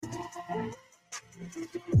The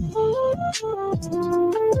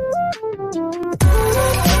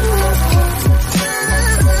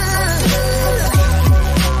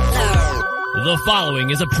following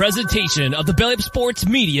is a presentation of the Belly Up Sports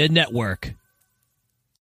Media Network.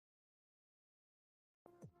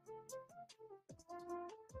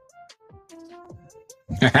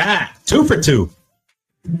 Two for two.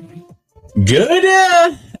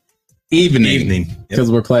 Good Evening.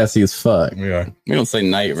 Because we're classy as fuck. We are. We don't say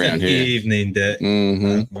night around here. Evening.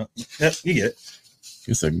 Mm-hmm. Yep, you get it.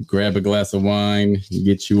 Just grab a glass of wine,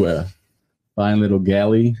 get you a fine little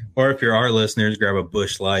galley. Or if you're our listeners, grab a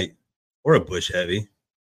Bush Light or a Bush Heavy.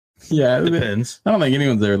 Yeah, It depends. I don't think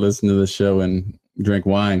anyone's ever listened to the show and drink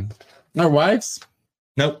wine. Our wives?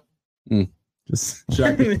 Nope. Just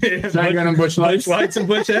shotgun and Bush Lights. Bush Lights and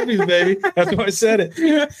Bush Heavies, baby. That's why I said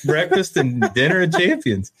it. Breakfast and dinner of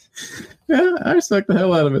champions. Yeah, I respect the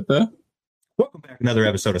hell out of it, though. Welcome back to another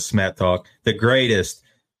episode of Smat Talk, the greatest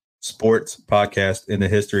sports podcast in the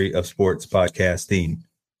history of sports podcasting.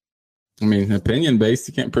 I mean, opinion based.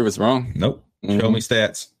 You can't prove it's wrong. Nope. Show me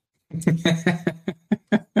stats.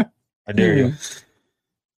 I dare you.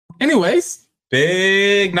 Anyways.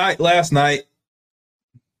 Big night last night.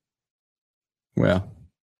 Well,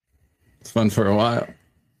 it's fun for a while.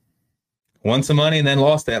 Won some money and then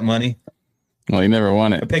lost that money. Well, you never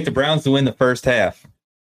won I it. picked the Browns to win the first half.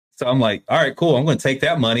 So I'm like, all right, cool. I'm going to take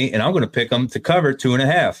that money and I'm going to pick them to cover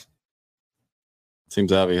 2.5.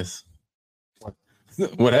 Seems obvious.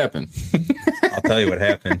 What happened? I'll tell you what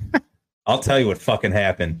happened. I'll tell you what fucking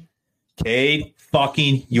happened. Cade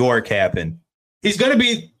fucking York happened. He's going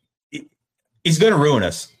to ruin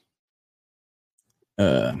us.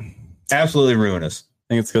 Absolutely ruin us.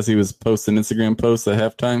 I think it's because he was posting Instagram posts at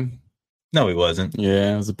halftime. No, he wasn't.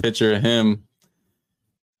 Yeah, it was a picture of him.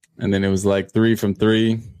 And then it was like 3 from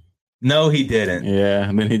 3. No, he didn't. Yeah,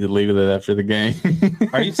 and then he deleted it after the game.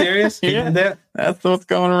 Are you serious? He Yeah. did that? That's what's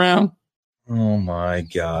going around. Oh, my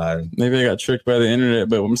God. Maybe I got tricked by the internet,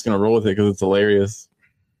 but I'm just going to roll with it because it's hilarious.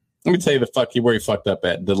 Let me tell you where he fucked up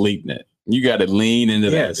at, deleting it. You got to lean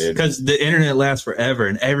into that, dude. Because the internet lasts forever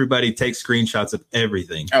and everybody takes screenshots of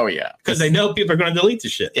everything. Oh, yeah. Because they know people are going to delete the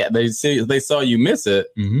shit. Yeah, they saw you miss it.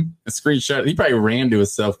 Mm-hmm. A screenshot. He probably ran to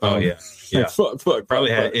his cell phone. Oh, yeah. Yeah. Fuck.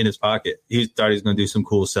 Probably had it in his pocket. He thought he was going to do some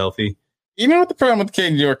cool selfie. You know what the problem with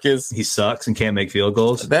Cade York is? He sucks and can't make field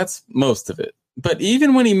goals. That's most of it. But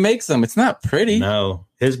even when he makes them, it's not pretty. No,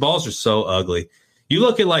 his balls are so ugly. You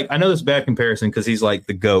look at I know this is a bad comparison because he's like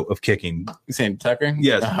the GOAT of kicking. You saying Tucker?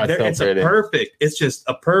 Yes, it's just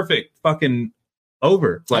a perfect fucking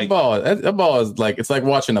over. That ball is like, it's like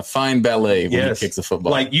watching a fine ballet when he kicks a football.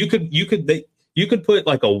 Like you could put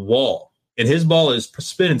like a wall and his ball is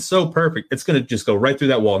spinning so perfect. It's going to just go right through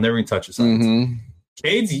that wall and never even touch the sides.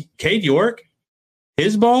 Mm-hmm. Cade York,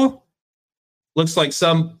 his ball looks like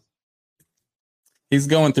he's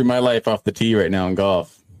going through my life off the tee right now in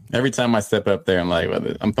golf. Every time I step up there, I'm like,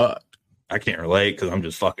 I'm fucked. I can't relate because I'm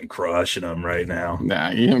just fucking crushing them right now. Nah,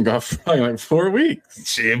 you haven't golfed for probably like 4 weeks.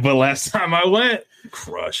 Shit, but last time I went,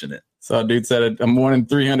 crushing it. So a dude said, I'm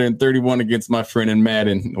 1-in-331 against my friend in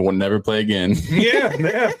Madden. I will never play again.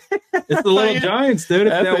 Yeah. It's the little Giants, dude.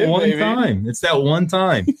 It's that one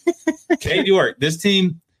time. Cade York, this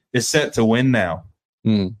team is set to win now.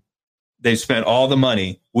 They've spent all the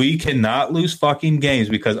money. We cannot lose fucking games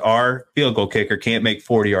because our field goal kicker can't make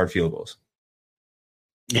 40-yard field goals.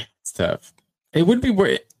 Yeah, it's tough. It would be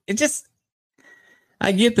worth it.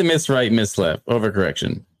 I get the miss right, miss left,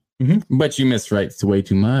 overcorrection. Mm-hmm. But you miss right way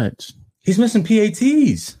too much. He's missing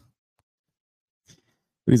PATs.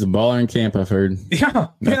 He's a baller in camp, I've heard. Yeah.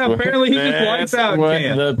 Apparently he just wipes out what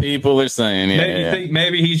camp. The people are saying.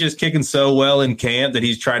 Maybe he's just kicking so well in camp that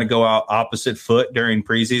he's trying to go out opposite foot during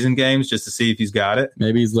preseason games just to see if he's got it.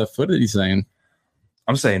 Maybe he's left-footed, he's saying.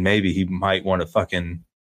 I'm saying maybe he might want to fucking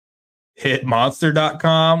hit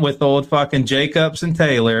monster.com with old fucking Jacobs and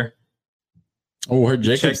Taylor. Oh, her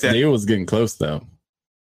Jacobs deal was getting close, though.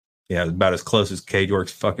 Yeah, about as close as Cade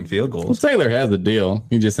York's fucking field goals. Well, Taylor has a deal.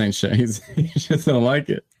 He just ain't sure. He just don't like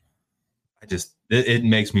it. It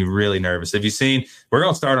makes me really nervous. Have you seen? We're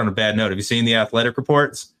going to start on a bad note. Have you seen the athletic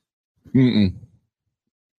reports? Mm-mm.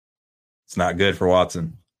 It's not good for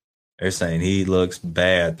Watson. They're saying he looks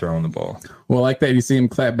bad throwing the ball. Well, like that, you see him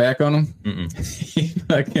clap back on him? He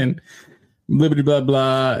fucking blibbity blah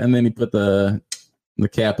blah, and then he put the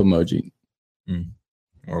cap emoji.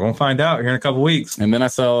 We're going to find out here in a couple weeks. And then I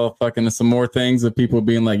saw fucking some more things of people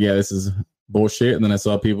being like, yeah, this is bullshit. And then I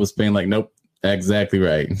saw people being like, nope, exactly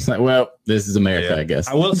right. It's like, well, this is America, I guess.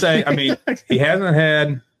 I will say, I mean, he hasn't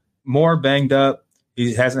had more banged up.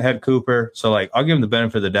 He hasn't had Cooper. So, I'll give him the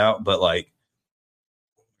benefit of the doubt. But,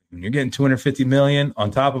 When you're getting $250 million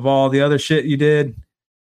on top of all the other shit you did,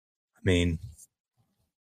 I mean,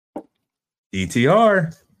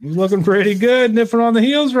 DTR, he's looking pretty good, nipping on the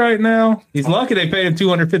heels right now. He's lucky they paid him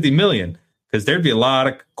 $250 million because there'd be a lot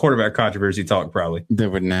of quarterback controversy talk probably. There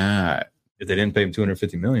would not. If they didn't pay him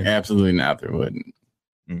 $250 million. Absolutely not. There wouldn't.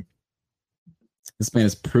 This man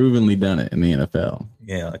has provenly done it in the NFL.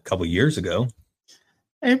 Yeah, a couple years ago.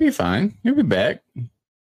 He'll be fine. He'll be back.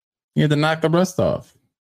 He had to knock the rust off.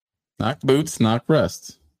 Knock boots, knock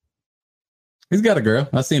rust. He's got a girl.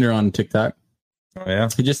 I've seen her on TikTok. Oh, yeah?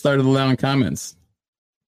 He just started allowing comments.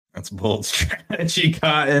 That's a bold strategy,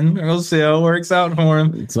 Cotton. We'll see how it works out for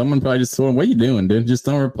him. Someone probably just told him, what are you doing, dude? Just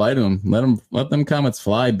don't reply to him. Let them comments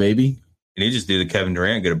fly, baby. And he just do the Kevin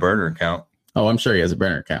Durant, get a burner account. Oh, I'm sure he has a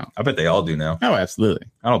burner account. I bet they all do now. Oh, absolutely.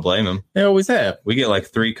 I don't blame him. They always have. We get like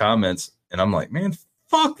 3 comments, and I'm like, man,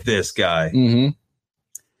 fuck this guy. Mm-hmm.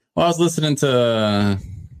 Well, I was listening to,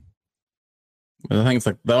 I think it's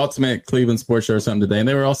like the Ultimate Cleveland Sports Show or something today, and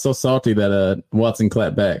they were all so salty that Watson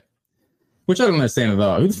clapped back, which I don't understand at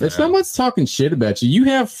all. If someone's talking shit about you, you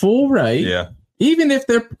have full right. Yeah. Even if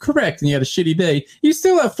they're correct and you had a shitty day, you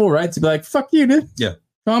still have full right to be like, fuck you, dude. Yeah.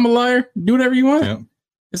 Call him a liar. Do whatever you want. Yeah.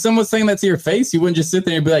 If someone's saying that to your face, you wouldn't just sit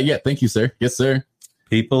there and be like, yeah, thank you, sir. Yes, sir.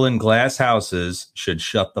 People in glass houses should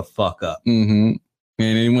shut the fuck up. Mm-hmm.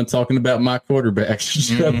 And anyone talking about my quarterback should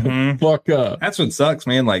shut the fuck up. That's what sucks,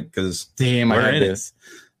 man. Like, because damn, I had this.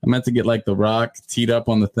 I meant to get like the Rock teed up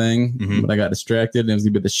on the thing, but I got distracted and it was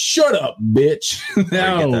gonna be the shut up, bitch.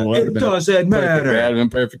 No, it doesn't matter. That would have been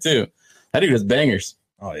perfect too. That dude has bangers.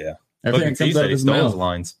 Oh yeah. Everything comes out of his mouth.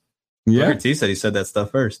 Lines. Yeah. Booker T said he said that stuff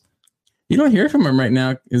first. You don't hear from him right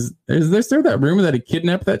now. Is there still that rumor that he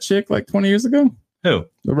kidnapped that chick like 20 years ago? Who?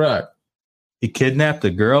 The Rock. He kidnapped a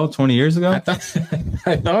girl 20 years ago? I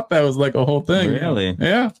thought that was like a whole thing. Really?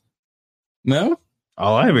 Yeah. No?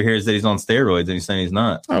 All I ever hear is that he's on steroids and he's saying he's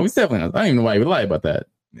not. Oh, he's definitely not. I don't even know why he would lie about that.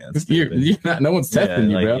 Yeah, you're not, no one's testing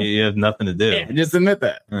you, bro. You have nothing to do. Yeah, just admit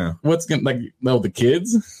that. Yeah. What's going to, like, no, the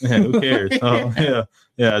kids? Yeah, who cares? Oh, yeah.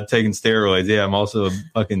 Yeah, taking steroids. Yeah, I'm also a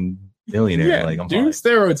fucking millionaire. Yeah, like, I'm do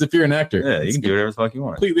steroids if you're an actor. Yeah, you can do whatever the fuck you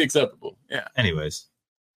want. Completely acceptable. Yeah. Anyways.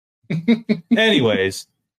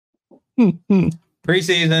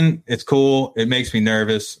 Preseason, it's cool. It makes me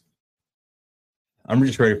nervous. I'm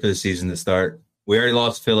just ready for the season to start. We already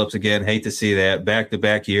lost Phillips again. Hate to see that.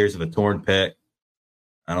 Back-to-back years of a torn pec.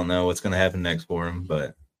 I don't know what's going to happen next for him,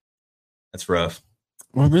 but that's rough.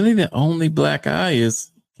 Well, really, the only black eye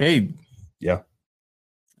is Cade. Yeah.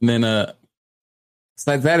 And then,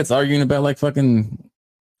 besides that, it's arguing about like fucking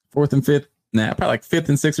 4th and 5th. Nah, probably like 5th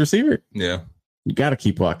and 6th receiver. Yeah. You got to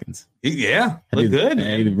keep Watkins. Yeah. Look good.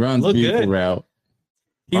 He runs a beautiful route.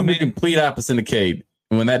 He's the complete opposite of Cade.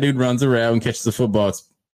 And when that dude runs a route and catches the football, it's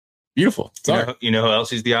beautiful. You know who else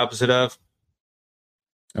he's the opposite of?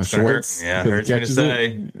 Schwartz. Yeah, hurts me to say.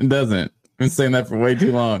 It doesn't. I've been saying that for way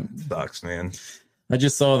too long. Sucks, man. I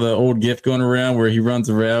just saw the old GIF going around where he runs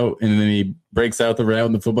a route and then he breaks out the route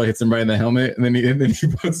and the football hits him right in the helmet and then he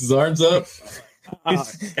puts his arms up.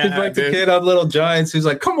 He's like the kid on Little Giants who's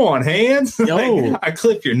like, come on, hands. Like, I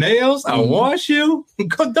clip your nails. I'll wash you.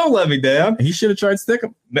 Don't let me down. He should have tried to stick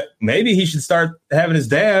him. Maybe he should start having his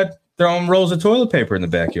dad throw him rolls of toilet paper in the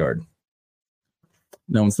backyard.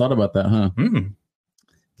 No one's thought about that, huh?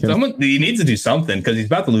 He needs to do something because he's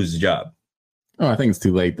about to lose his job. Oh, I think it's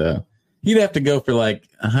too late, though. He'd have to go for like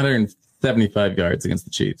 175 yards against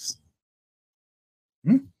the Chiefs.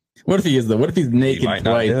 What if he is, though? What if he's naked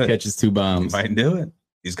twice, catches 2 bombs? He might do it.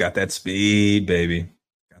 He's got that speed, baby.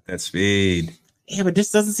 Got that speed. Yeah, but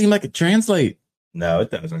this doesn't seem like it translates. No,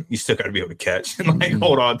 it doesn't. You still got to be able to catch and like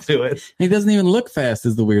hold on to it. He doesn't even look fast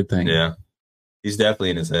is the weird thing. Yeah. He's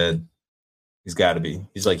definitely in his head. He's got to be.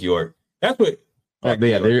 He's like York. That's what. Oh,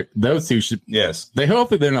 yeah, those two should. Yes.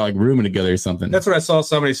 Hopefully they're not like rooming together or something. That's what I saw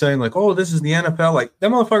somebody saying, like, oh, this is the NFL. Like,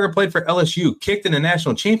 that motherfucker played for LSU, kicked in a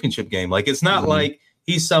national championship game. Like, it's not like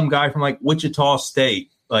he's some guy from like Wichita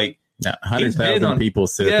State. Like, 100,000 people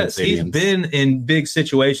sit at the stadiums. He's been in big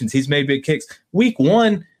situations. He's made big kicks. Week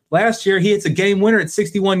 1 last year, he hits a game winner at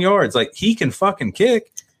 61 yards. Like, he can fucking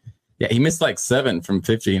kick. Yeah, he missed like 7 from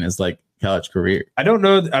 50 in his like college career. I don't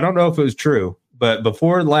know if it was true, but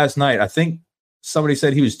before last night, I think somebody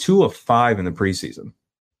said he was 2 of 5 in the preseason.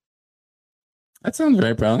 That sounds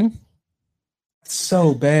right, probably. It's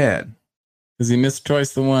so bad. Because he missed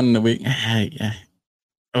twice the one in the week. Yeah.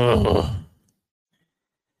 Oh.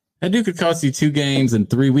 That dude could cost you 2 games in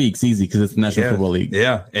 3 weeks easy because it's the National Football League.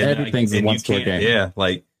 Yeah. And everything's a one-score game. Yeah.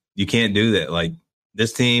 Like, you can't do that. Like,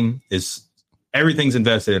 this team is everything's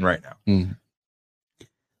invested in right now.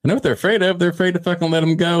 I know what they're afraid of. They're afraid to fucking let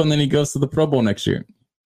him go, and then he goes to the Pro Bowl next year.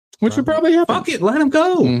 Which would probably happen. Fuck it, let him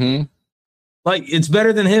go. Mm-hmm. Like, it's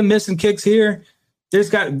better than him missing kicks here. There's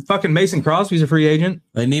got fucking Mason Crosby's a free agent.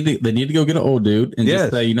 They need to go get an old dude and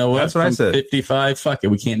just say, you know what? That's what I said. 55, fuck it,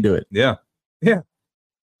 we can't do it. Yeah. Yeah.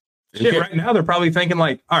 Shit, right now they're probably thinking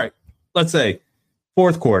like, all right, let's say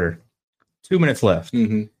fourth quarter, 2 minutes left.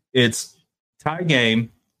 Mm-hmm. It's tie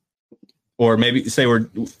game, or maybe say we're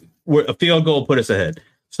a field goal put us ahead.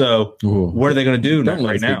 So what are they going to do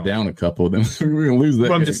right now? Down a couple of them. We're going to lose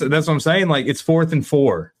that. That's what I'm saying. Like, it's 4th and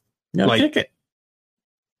 4. Like, kick it.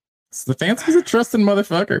 Stefanski's a trusting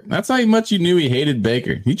motherfucker. That's how much you knew he hated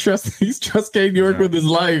Baker. He's trust Cade York with his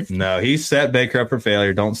life. No, he set Baker up for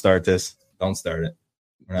failure. Don't start this. Don't start it.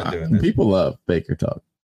 We're not doing this. People love Baker talk.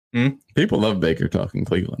 People love Baker talk in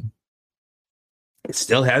Cleveland. It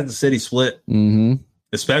still has the city split. Mm-hmm.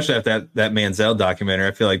 Especially after that Manziel documentary.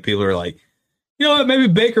 I feel like people are like, you know what? Maybe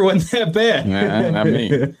Baker wasn't that bad. I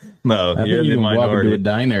mean, no, you're the minority. Walk into a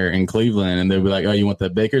diner in Cleveland and they'll be like, "Oh, you want the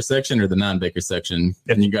Baker section or the non-Baker section?"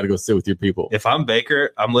 And you got to go sit with your people. If I'm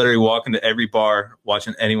Baker, I'm literally walking to every bar,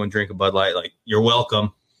 watching anyone drink a Bud Light. Like, you're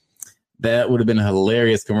welcome. That would have been a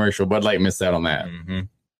hilarious commercial. Bud Light missed out on that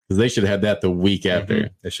because they should have had that the week after.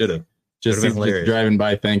 Mm-hmm. They should have just driving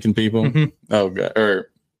by thanking people. Mm-hmm. Oh god,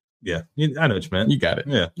 yeah, I know what you meant. You got it.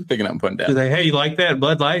 Yeah, you're picking up and putting down. Like, hey, you like that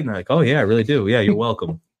Bud Light? And I'm like, oh yeah, I really do. Yeah, you're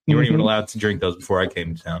welcome. You weren't even allowed to drink those before I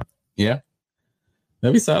came to town. Yeah,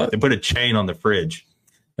 that'd be solid. They put a chain on the fridge.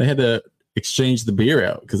 They had to exchange the beer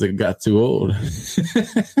out because it got too old.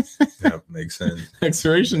 That makes sense.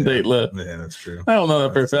 Expiration date left. Yeah, that's true. I don't know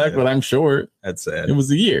that for a fact, but I'm sure that's sad. It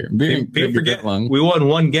was a year. People forget we won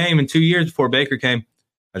one game in 2 years before Baker came.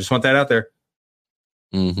 I just want that out there.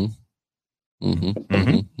 Mm-hmm. Mm-hmm.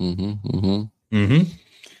 Mm-hmm. Mm-hmm. Mm-hmm. Mm-hmm.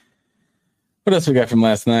 What else we got from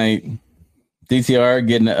last night? DTR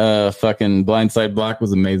getting a fucking blindside block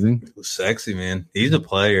was amazing. It was sexy, man. He's a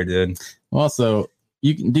player, dude. Also,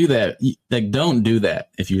 you can do that. Like, don't do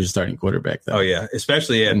that if you're starting quarterback, though. Oh, yeah.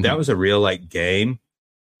 Especially if that was a real, like, game.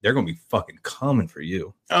 They're going to be fucking coming for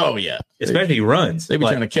you. Oh, yeah. Especially he runs. They'd be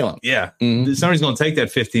trying to kill him. Yeah. Mm-hmm. Somebody's going to take that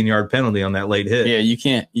 15-yard penalty on that late hit. Yeah, you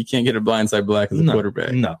can't get a blindside block as a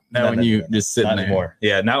quarterback. No. Not when you just sitting there. Anymore.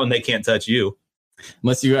 Yeah, not when they can't touch you.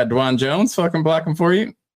 Unless you got Dwan Jones fucking blocking for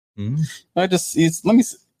you. Mm-hmm. I got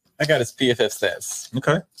his PFF stats.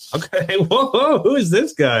 Okay. Whoa. Who is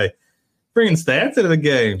this guy? Bringing stats into the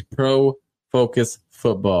game. Pro Focus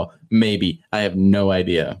Football. Maybe. I have no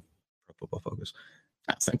idea. Pro Football Focus.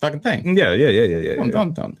 Same fucking thing. Yeah.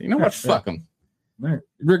 Don't. You know what? Fuck them. Right.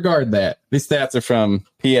 Regard that. These stats are from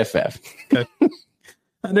PFF. Okay.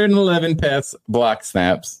 111 pass block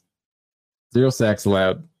snaps. 0 sacks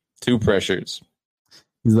allowed. 2 pressures.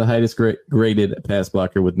 He's the highest graded pass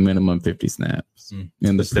blocker with minimum 50 snaps.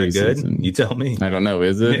 In the preseason. Good? You tell me. I don't know.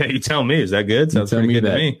 Is it? Yeah, you tell me. Is that good? Sounds pretty good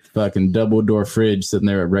to me. Fucking double door fridge sitting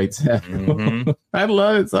there at right tackle. Mm-hmm. I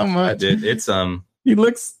love it so much. It's He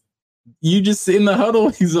looks. You just see in the huddle.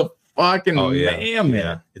 He's a fucking man.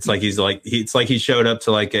 Yeah. It's like he showed up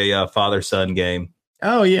to like a father-son game.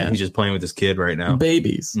 Oh yeah. He's just playing with his kid right now.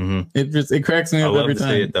 Babies. Mm-hmm. It cracks me up every time.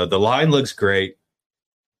 See it, though. The line looks great.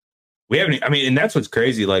 And that's what's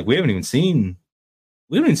crazy. Like, we haven't even seen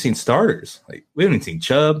starters. Like, we haven't even seen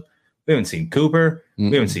Chubb. We haven't seen Cooper.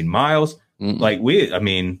 We haven't seen Miles. Like,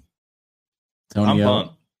 Tony I'm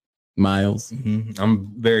pumped. Miles. Mm-hmm.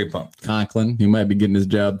 I'm very pumped. Conklin, he might be getting his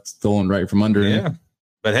job stolen right from under him. Yeah.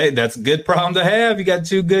 But hey, that's a good problem to have. You got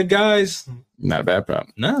 2 good guys. Not a bad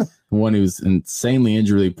problem. No. One who's insanely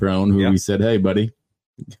injury prone, who we said, hey, buddy,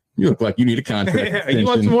 you look like you need a contract. You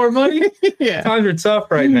want some more money? Yeah. Times are tough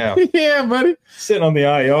right now. Yeah, buddy. Sitting on the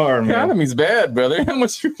IR, man. Economy's bad, brother. How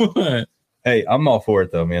much you want? Hey, I'm all for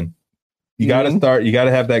it, though, man. You got to start. You got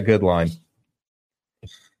to have that good line.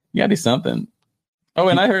 You got to do something. Oh,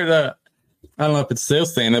 and I heard, I don't know if it's still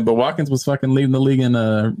saying it, but Watkins was fucking leading the league in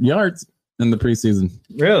yards in the preseason.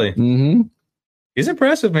 Really? Mm-hmm. He's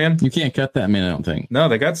impressive, man. You can't cut that man, I don't think. No,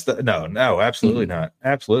 they got no, absolutely not.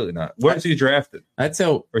 Absolutely not. Where's he drafted? I'd say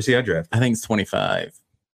where's he undrafted? I think it's 25.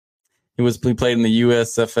 He played in the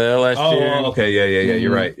USFL last year. Oh, okay, yeah.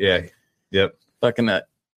 You're right. Yeah. Yep. Fucking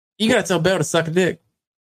you gotta tell Bell to suck a dick.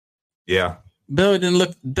 Yeah. Bell didn't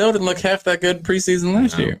look half that good preseason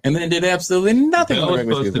last year, and then did absolutely nothing. Bell was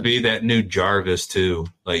supposed to be that new Jarvis too.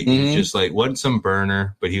 Like he was just like wasn't some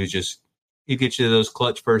burner, but he was just he'd get you those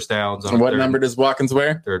clutch first downs. On what number does Watkins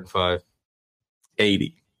wear? 3rd and 5.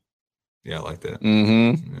 80. Yeah, I like that.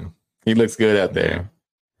 Mm-hmm. Yeah. He looks good out there. Yeah.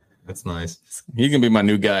 That's nice. He's gonna be my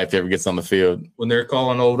new guy if he ever gets on the field. When they're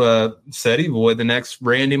calling old Seti boy the next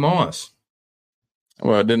Randy Moss.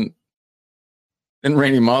 Well, Didn't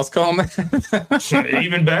Randy Moss call him that?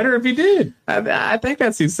 Even better if he did. I think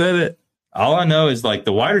that's who said it. All I know is like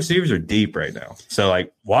the wide receivers are deep right now. So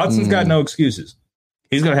like Watson's got no excuses.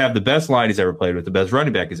 He's going to have the best line he's ever played with, the best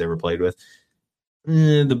running back he's ever played with,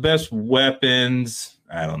 the best weapons.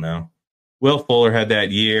 I don't know. Will Fuller had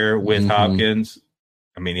that year with Hopkins.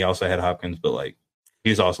 I mean, he also had Hopkins, but like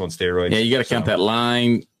he's also on steroids. Yeah, you got to count that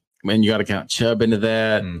line. Man, you got to count Chubb into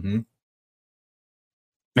that.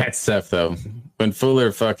 That's tough though. When Fuller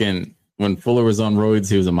was on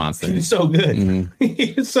roids, he was a monster. He's so good.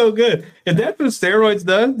 He's so good. If that's what steroids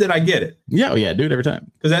does, then I get it. Yeah, do it every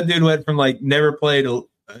time. Because that dude went from like never played a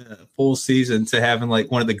full season to having like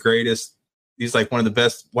one of the greatest. He's like one of the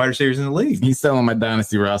best wide receivers in the league. He's still on my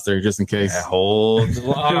dynasty roster just in case. Hold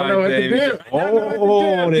on, baby.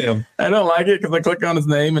 Hold him. I don't like it because I click on his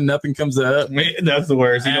name and nothing comes up. Man, that's the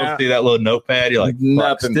worst. You don't see that little notepad. You're like,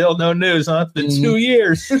 nothing. Still no news, huh? It's been 2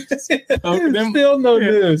 years. Still no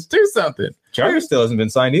news. Do something. Chargers still hasn't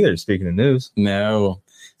been signed either, speaking of news. No.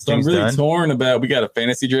 So I'm really torn about, we got a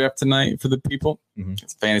fantasy draft tonight for the people.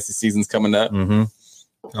 It's fantasy season's coming up.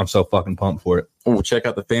 I'm so fucking pumped for it. Oh, check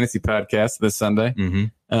out the fantasy podcast this Sunday.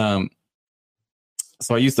 So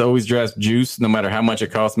I used to always draft Juice, no matter how much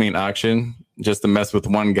it cost me in auction, just to mess with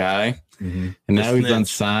one guy. And now he's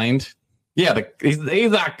unsigned. Yeah, he's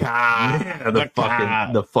a cop. Yeah,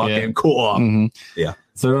 the fucking cool. Yeah.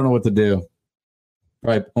 So I don't know what to do.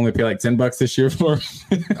 Probably only pay like $10 this year for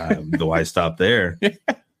him. Why stop there?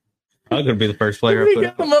 I'm going to be the first player. We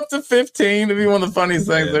got him up to 15 to be one of the funniest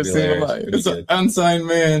things I've seen in my life. It's an unsigned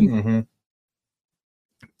man.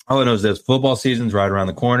 All I know is this football season's right around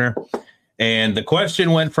the corner. And the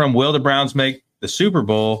question went from, will the Browns make the Super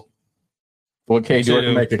Bowl? Well, Cade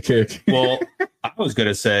Jordan make a kick. Well, I was going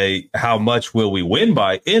to say, how much will we win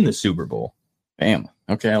by in the Super Bowl? Damn.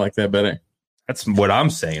 Okay, I like that better. That's what I'm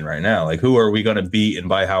saying right now. Like, who are we going to beat and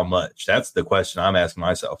by how much? That's the question I'm asking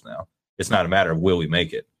myself now. It's not a matter of will we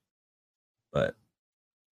make it. But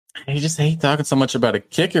I just hate talking so much about a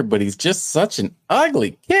kicker, but he's just such an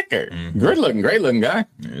ugly kicker. Great looking guy.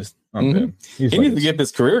 He needs to get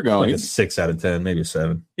this career going. Like a 6 out of 10, maybe a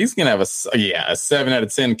 7. He's gonna have a 7 out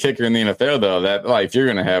of 10 kicker in the NFL though. That life you're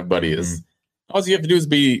gonna have, buddy, is all you have to do is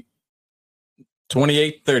be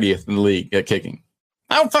 28th, 30th in the league at kicking.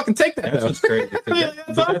 I don't fucking take that. That's what's crazy.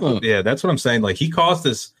 That's awesome. That's what I'm saying. Like he cost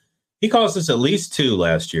us at least 2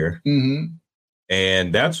 last year,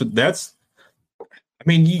 and that's. I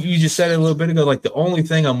mean, you just said it a little bit ago. Like the only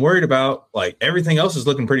thing I'm worried about, like everything else is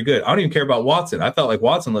looking pretty good. I don't even care about Watson. I felt like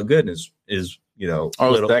Watson looked good and is a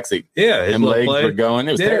little sexy. Yeah, his legs were going.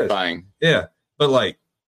 It was terrifying. Yeah, but like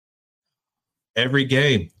every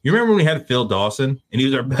game, you remember when we had Phil Dawson and he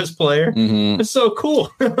was our best player? It's so cool.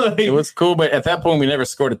 Like, it was cool, but at that point we never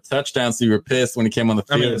scored a touchdown, so you were pissed when he came on the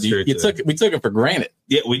field. I mean, we took it for granted.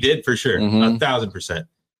 Yeah, we did for sure, 1,000%.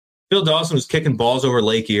 Phil Dawson was kicking balls over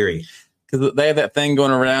Lake Erie. Because they had that thing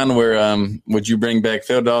going around where would you bring back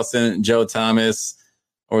Phil Dawson, Joe Thomas,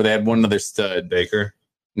 or they had one other stud? Baker.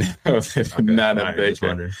 No, not a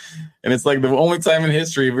Baker. And it's like the only time in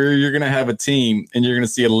history where you're going to have a team and you're going to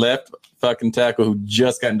see a left fucking tackle who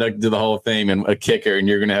just got inducted to the Hall of Fame and a kicker, and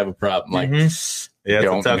you're going to have a problem. Like, yeah, it's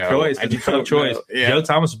a tough choice. It's a tough choice. Yeah. Joe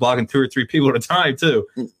Thomas is blocking 2 or 3 people at a time too.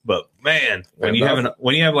 But man, when you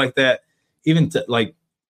have like that, even like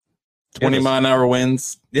 20-mile-an-hour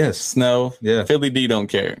winds. Yes. Snow. Yeah. Philly D don't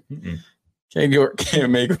care. Cade York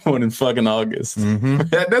can't make one in fucking August.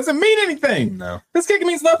 That doesn't mean anything. No. This kick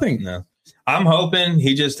means nothing. No. I'm hoping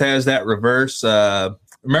he just has that reverse.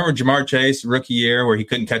 Remember Jamar Chase, rookie year, where he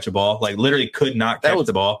couldn't catch a ball? Like, literally could not catch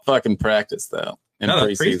the ball. Fucking practice, though.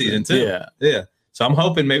 Preseason, too. Yeah. So I'm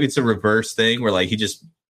hoping maybe it's a reverse thing where, like, he just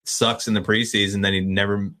sucks in the preseason, then he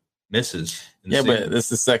never misses. Yeah, but this is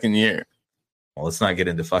the second year. Well, let's not get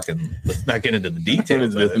into the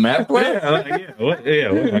details. With the math play?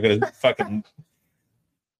 We're not going to fucking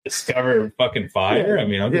discover fucking fire. I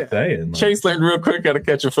mean, I'm just saying. Like, Chase learned real quick how to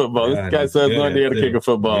catch a football. This guy says no idea how to kick a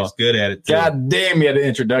football. He's good at it, too. God damn, he had an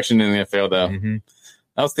introduction in the NFL, though.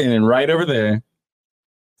 I was standing right over there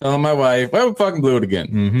telling my wife, well, we fucking blew it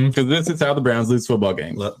again. Because this is how the Browns lose football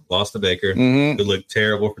games. Lost to Baker. It looked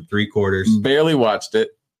terrible for 3 quarters. Barely watched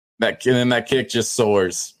it. And then that kick just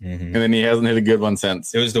soars. And then he hasn't hit a good one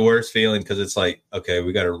since. It was the worst feeling because it's like, okay,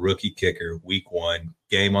 we got a rookie kicker, week 1,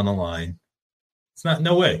 game on the line. It's not,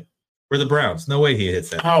 no way. We're the Browns. No way he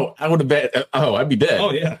hits that. Oh, I would have bet. Oh, I'd be dead.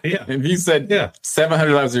 Oh, yeah. If you said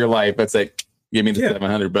 700 lives of your life, I'd say, give me the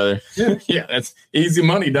 700, brother. Yeah, that's easy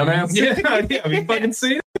money, dumbass. I mean, fucking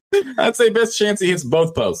see it. I'd say best chance he hits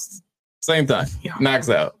both posts. Same time. Knocks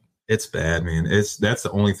out. It's bad, man. That's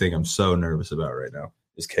the only thing I'm so nervous about right now.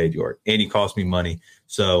 is Cade York, and he cost me money.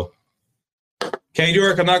 So, Cade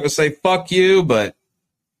York, I'm not going to say fuck you, but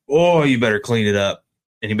you better clean it up,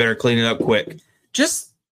 and you better clean it up quick.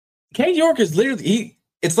 Just Cade York is literally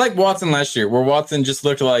it's like Watson last year, where Watson just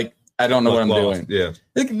looked like I don't know what I'm doing. Yeah,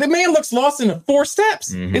 the man looks lost in 4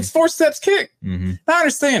 steps. Mm-hmm. It's 4 steps kick. Mm-hmm. I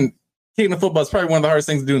understand kicking the football is probably one of the hardest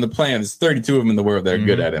things to do in the plan. There's 32 of them in the world that are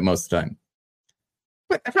good at it most of the time.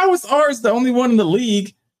 But how is ours the only one in the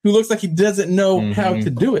league who looks like he doesn't know how to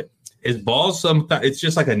do it? His ball's sometimes it's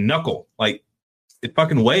just like a knuckle, like it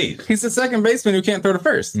fucking weighs. He's the second baseman who can't throw to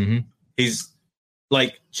first. Mm-hmm. He's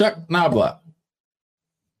like Chuck Knobloch.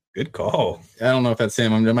 Good call. I don't know if that's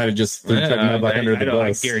him. I might have just threw Chuck Knobloch under the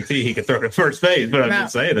bus. I guarantee he could throw to first base, but I'm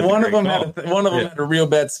just saying. One of them had a real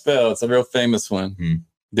bad spell. It's a real famous one. Hmm.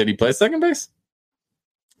 Did he play second base?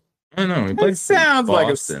 I don't know. He played sounds Boston,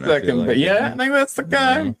 like a second base. Yeah, I think that's the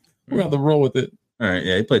guy. Mm-hmm. We're going to roll with it. All right.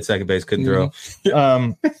 Yeah, he played second base, couldn't throw.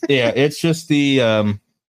 Yeah, it's just the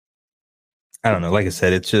I don't know. Like I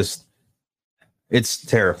said, it's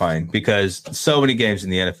terrifying because so many games in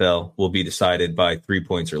the NFL will be decided by 3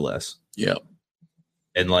 points or less. Yep.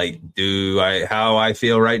 And like, how I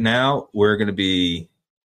feel right now, we're going to be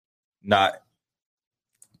not.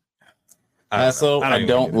 I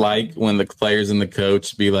don't like when the players and the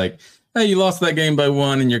coach be like, "Hey, you lost that game by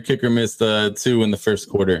 1 and your kicker missed 2 in the first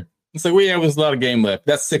quarter." It's like, there was a lot of game left.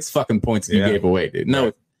 That's 6 fucking points you gave away, dude.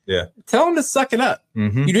 No. Yeah. Tell him to suck it up.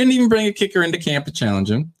 Mm-hmm. You didn't even bring a kicker into camp to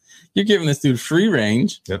challenge him. You're giving this dude free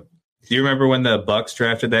range. Yep. Do you remember when the Bucks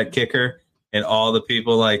drafted that kicker and all the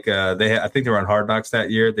people I think they were on Hard Knocks that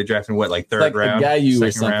year. They drafted what, third round, guy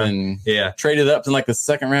or something. Round. Yeah, traded up in the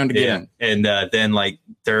second round to get him. And then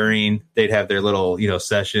during they'd have their little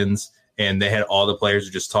sessions, and they had all the players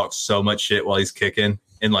who just talk so much shit while he's kicking,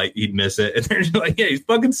 and he'd miss it, and they're just like, yeah, he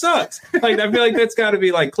fucking sucks. I feel like that's got to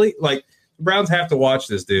be the Browns have to watch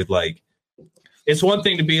this dude. It's one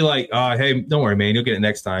thing to be like, oh, hey, don't worry, man, you'll get it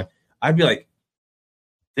next time. I'd be like,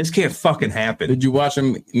 this can't fucking happen. Did you watch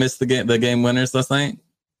him miss the game winners last night?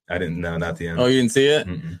 I didn't know, not the end. Oh, you didn't see it?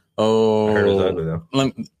 Mm-mm. Oh, I heard it was ugly though.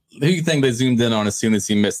 Who do you think they zoomed in on as soon as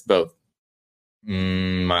he missed both?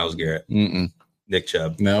 Myles Garrett, Nick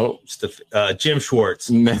Chubb, no, Jim Schwartz.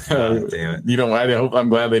 No, damn it. You don't. I'm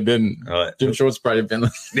glad they didn't. Jim Schwartz probably been.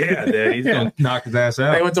 Yeah, dude, he's gonna knock his ass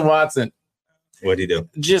out. They went to Watson. What'd he do?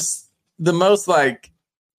 Just the most I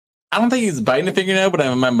don't think he's biting a fingernail, but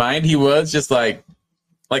in my mind he was just like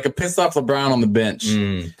a pissed off LeBron on the bench.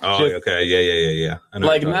 Okay, yeah. I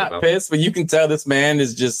know not pissed, but you can tell this man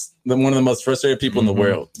is just one of the most frustrated people in the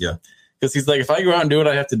world. Yeah, because he's like, if I go out and do what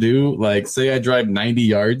I have to do, say I drive 90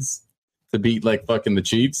 yards to beat fucking the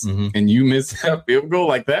Chiefs, and you miss a field goal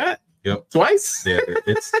like that, twice. Yeah,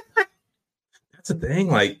 that's the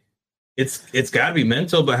thing. It's got to be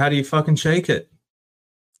mental, but how do you fucking shake it?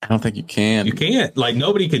 I don't think you can. You can't.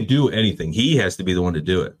 Nobody can do anything. He has to be the one to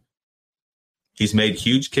do it. He's made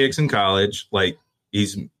huge kicks in college.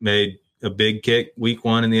 He's made a big kick week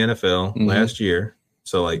 1 in the NFL last year.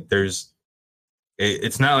 So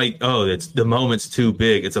it's not it's the moment's too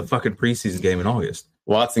big. It's a fucking preseason game in August.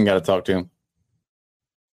 Watson got to talk to him.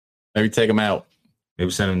 Maybe take him out. Maybe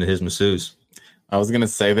send him to his masseuse. I was going to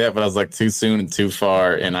say that, but I was too soon and too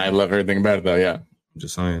far. And I love everything about it though. Yeah. I'm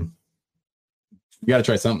just saying. You got to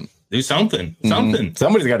try something. Do something. Something.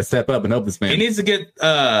 Somebody's got to step up and help this man. He needs to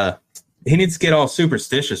get all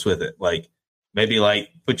superstitious with it. Maybe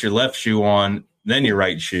put your left shoe on, then your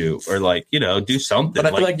right shoe, or do something.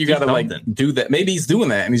 But I feel you got to do that. Maybe he's doing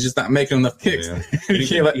that and he's just not making enough kicks. Yeah.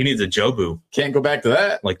 He needs a Jobu. Can't go back to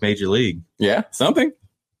that. Major League. Yeah, something.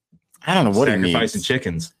 I don't know what he needs. Sacrificing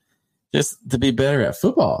chickens. Just to be better at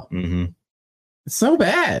football. Mm-hmm. It's so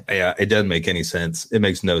bad. Yeah, it doesn't make any sense. It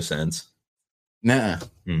makes no sense. Nah.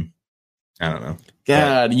 I don't know.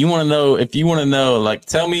 God, you want to know, if you want to know,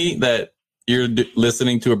 tell me that you're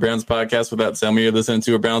listening to a Browns podcast without telling me you're listening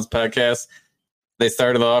to a Browns podcast. They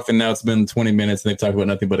started off and now it's been 20 minutes and they talk about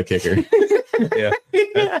nothing but a kicker.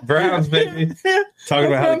 Yeah. Browns, baby. Talking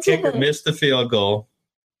about how the kicker missed the field goal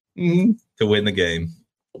to win the game.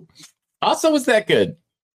 Also, was that good?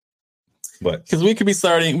 What? Because we could be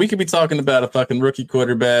talking about a fucking rookie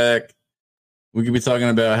quarterback. We could be talking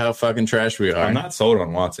about how fucking trash we are. I'm not sold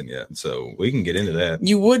on Watson yet, so we can get into that.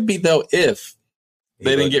 You would be, though, if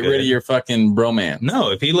they didn't get rid of your fucking bromance.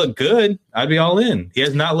 No, if he looked good, I'd be all in. He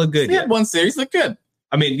has not looked good yet. He had one series, looked good.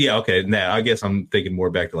 I mean, yeah, okay. Now, I guess I'm thinking more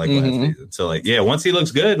back to last season. So, once he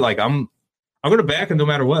looks good, I'm going to back him no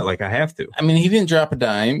matter what. I have to. I mean, he didn't drop a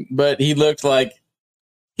dime, but he looked like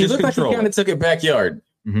he kind of took it backyard.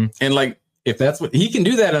 Mm-hmm. And, if that's what he can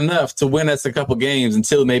do, that enough to win us a couple games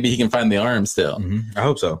until maybe he can find the arm still. Mm-hmm. I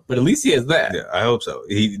hope so. But at least he has that. Yeah, I hope so.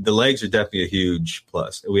 The legs are definitely a huge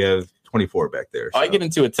plus. We have 24 back there. So. I get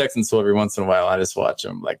into a Texan show every once in a while. I just watch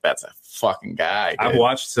him. Like, that's a fucking guy. Dude. I've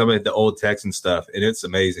watched some of the old Texan stuff, and it's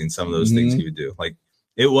amazing some of those things he would do. Like,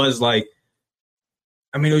 it was like,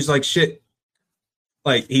 I mean, it was like shit.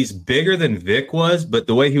 Like, he's bigger than Vic was, but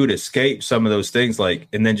the way he would escape some of those things, like,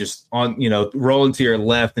 and then just rolling to your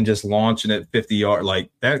left and just launching it 50 yards, like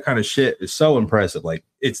that kind of shit is so impressive. Like,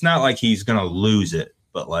 it's not like he's gonna lose it,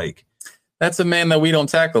 but like, that's a man that we don't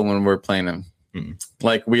tackle when we're playing him.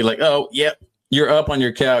 Like, oh, yep, you're up on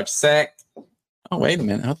your couch, sack. Oh, wait a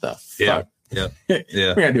minute, what the fuck? Yeah.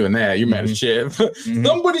 We're not doing that. You're mad as shit.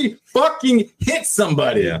 Somebody fucking hit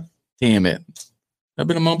somebody. Yeah. Damn it. I've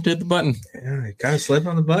been a moment to hit the button. Yeah, you kind of slip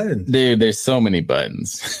on the button. Dude, there's so many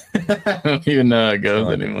buttons. I don't even know how it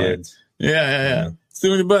goes anymore. Yeah. It's too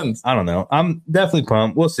many buttons. I don't know. I'm definitely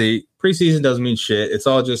pumped. We'll see. Preseason doesn't mean shit. It's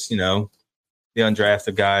all just, the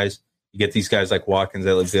undrafted guys. You get these guys like Watkins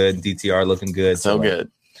that look good, and DTR looking good. So good.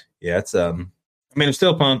 Yeah, it's I'm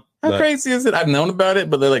still pumped. How crazy is it? I've known about it,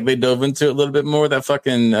 but they dove into it a little bit more. That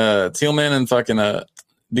fucking Tillman and fucking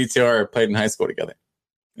DTR played in high school together.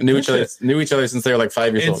 Knew each other since they were like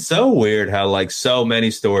 5 years old. It's so weird how like so many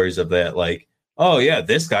stories of that, like, oh yeah,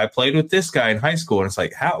 this guy played with this guy in high school, and it's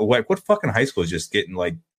like, how? What fucking high school is just getting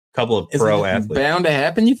like a couple of pro athletes? Bound to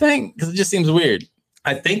happen, you think? Because it just seems weird.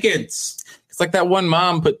 I think it's like that one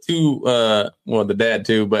mom put two, the dad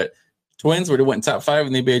too, but twins would have went top 5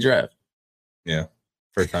 in the NBA draft. Yeah,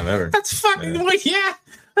 first time ever. That's fucking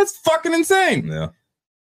that's fucking insane. Yeah,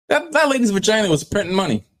 that lady's vagina was printing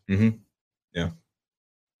money. Mm-hmm. Yeah.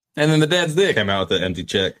 And then the dad's dick came out with an empty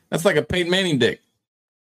check. That's like a Peyton Manning dick.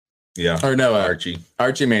 Yeah. Or no, Archie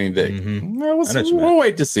Manning dick. Mm-hmm. We'll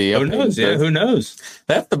wait to see. Who knows? Yeah, who knows?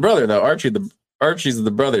 That's the brother though. Archie's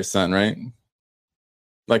the brother's son, right?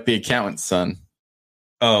 Like the accountant's son.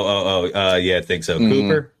 Yeah, I think so.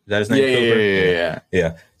 Cooper? Is that his name? Cooper?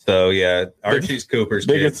 Yeah. So yeah, Archie's Cooper's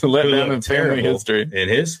kid. Biggest letdown in family history in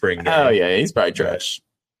his spring game. Oh yeah, he's probably trash.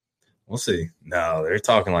 We'll see. No, they're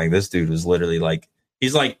talking like this dude was literally like,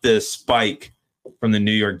 he's like the Spike from the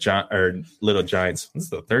New York Little Giants. This is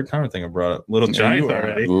the third time I think I brought up Little Giants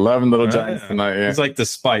already. Loving Little Giants tonight. Yeah. He's like the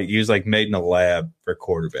Spike. He was like made in a lab for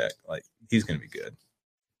quarterback. Like, he's gonna be good.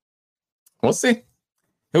 We'll see.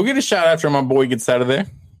 He'll get a shot after my boy gets out of there.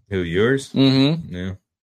 Who, yours? Mm-hmm. Yeah.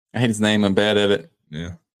 I hate his name. I'm bad at it.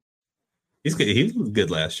 Yeah. He's good. He was good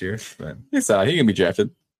last year. But he can be drafted.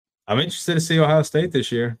 I'm interested to see Ohio State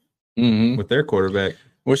this year with their quarterback.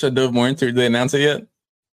 Wish I dove more into it. Did they announce it yet?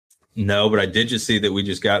 No, but I did just see that we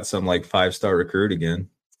just got some like 5-star recruit again.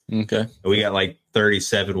 Okay. We got like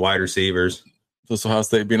 37 wide receivers. So Ohio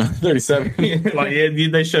State being on 37.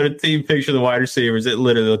 They showed a team picture of the wide receivers. It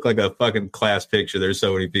literally looked like a fucking class picture. There's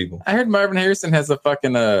so many people. I heard Marvin Harrison has a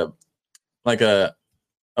fucking like a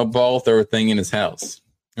ball thrower thing in his house.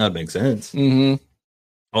 That makes sense. Mm-hmm.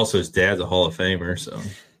 Also, his dad's a Hall of Famer, so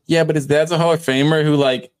yeah, but his dad's a Hall of Famer who,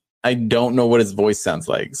 like, I don't know what his voice sounds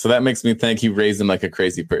like, so that makes me think he raised him like a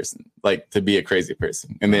crazy person, like to be a crazy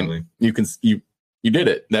person, and then you did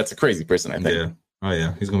it. That's a crazy person, I think. Yeah. Oh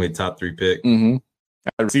yeah, he's gonna be a top 3 pick.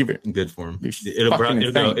 Mm-hmm. Receiver, good for him.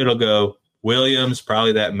 It'll go Williams,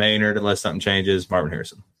 probably that Maynard, unless something changes. Marvin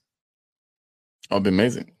Harrison. That'll be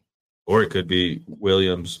amazing. Or it could be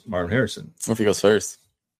Williams, Marvin Harrison. What if he goes first?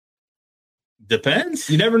 Depends.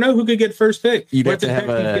 You never know who could get first pick. You'd have to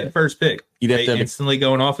get first pick. You'd have to instantly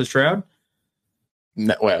going off as Stroud.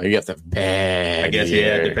 No, well, you have to have bad. I guess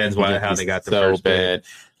it depends how they got the first bad.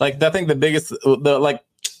 Pick. Like, I think the biggest,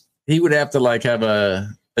 he would have to like have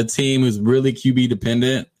a team who's really QB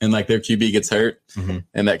dependent, and like their QB gets hurt,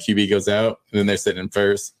 and that QB goes out, and then they're sitting in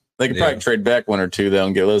first. They could probably trade back 1 or 2 though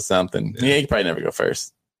and get a little something. Yeah, he could probably never go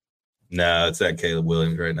first. No, it's that Caleb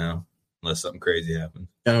Williams right now, unless something crazy happens.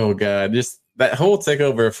 Oh God, just that whole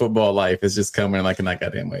takeover of football life is just coming like in that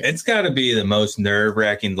goddamn way. It's got to be the most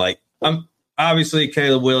nerve-wracking. Like, obviously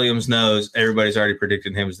Caleb Williams knows everybody's already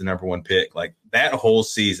predicted him as the number 1 pick. Like, that whole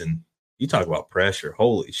season, you talk about pressure.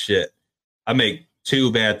 Holy shit! I make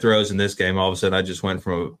 2 bad throws in this game. All of a sudden, I just went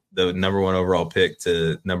from the number 1 overall pick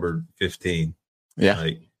to number 15. Yeah,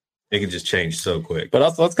 like, it can just change so quick. But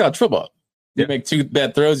also, let's college football. You make 2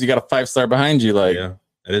 bad throws, you got a 5-star behind you. Like, yeah,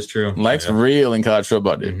 that is true. Life's real in college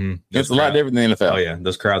football, dude. Mm-hmm. It's a lot different than the NFL. Oh yeah,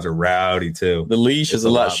 those crowds are rowdy too. The leash is a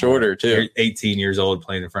lot shorter too. They're 18 years old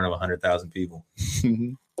playing in front of 100,000 people. Johnny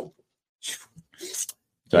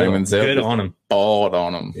Manziel, good on him. Balled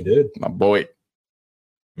on him. He did, my boy.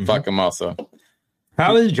 Fuck him also.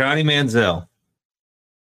 How is Johnny Manziel?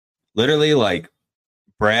 Literally, like,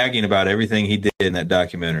 bragging about everything he did in that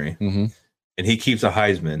documentary, and he keeps a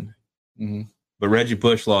Heisman. But Reggie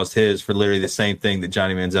Bush lost his for literally the same thing that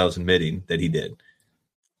Johnny Manziel is admitting that he did.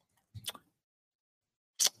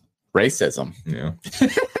 Racism. Yeah.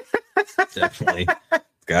 Definitely.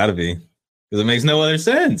 It's got to be. Because it makes no other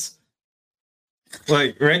sense.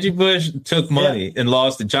 Like, Reggie Bush took money and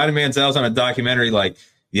lost it. Johnny Manziel's on a documentary like,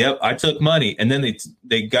 yep, I took money. And then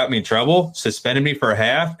they got me in trouble, suspended me for a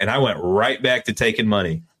half, and I went right back to taking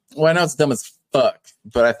money. Well, I know it's dumb as fuck,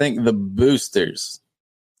 but I think the boosters,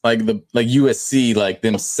 like USC, like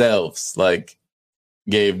themselves, like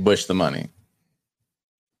gave Bush the money.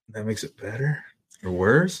 That makes it better or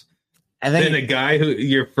worse? I think than a guy who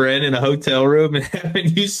your friend in a hotel room and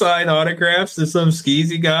having you sign autographs to some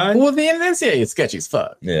skeezy guy. Well, the NCAA is sketchy as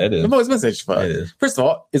fuck. Yeah, it is. I've always been sketchy as fuck. It is. First of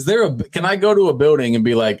all, can I go to a building and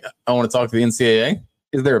be like, I want to talk to the NCAA?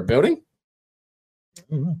 Is there a building?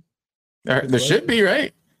 There should be,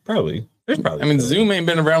 right? Probably. There's probably. I mean, Zoom ain't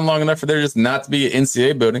been around long enough for there just not to be an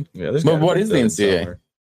NCAA building. Yeah, but what is the NCAA? Somewhere.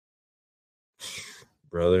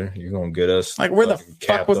 Brother, you're gonna get us. Like, where the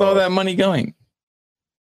fuck was all that money going?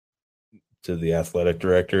 To the athletic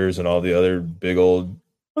directors and all the other big old.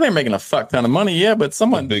 Well, they're making a fuck ton of money, yeah, but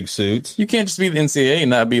someone big suits. You can't just be the NCAA and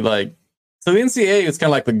not be like. So the NCAA is kind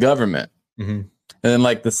of like the government, and then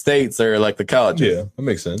like the states are like the colleges. Yeah, that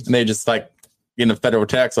makes sense. And they just like getting a federal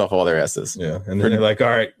tax off all their asses. Yeah, and then they're like, all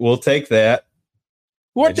right, we'll take that.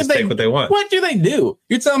 What do they take what they want? What do they do?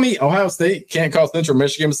 You're telling me Ohio State can't call Central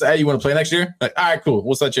Michigan and say, hey, you want to play next year? Like, all right, cool.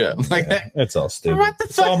 We'll set you up. Like that. That's all stupid. What the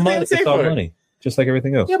it's fuck all is money. the NCAA It's all for? money. Just like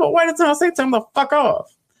everything else. Yeah, but why did Ohio State tell them to fuck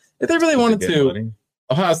off? If they really wanted to, money.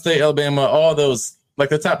 Ohio State, Alabama, all those, like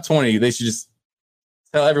the top 20, they should just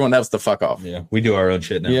tell everyone else to fuck off. Yeah, we do our own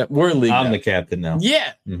shit now. Yeah, we're league. I'm the captain now.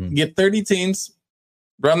 Yeah. Get 30 teams,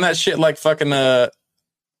 run that shit like fucking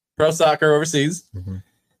pro soccer overseas.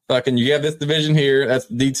 Fucking, you have this division here, that's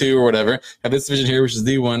D2 or whatever. Have this division here, which is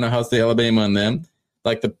D1, Ohio State, Alabama, and them.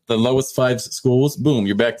 Like the lowest 5 schools, boom,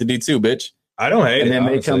 you're back to D2, bitch. I don't hate it. And then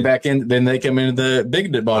they come back in. Then they come into the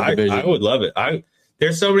big ball division. I would love it.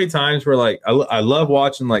 There's so many times where like I love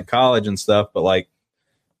watching like college and stuff, but like,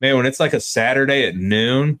 man, when it's like a Saturday at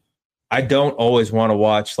noon, I don't always want to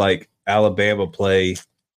watch like Alabama play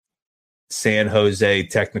San Jose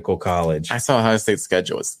Technical College. I saw Ohio State's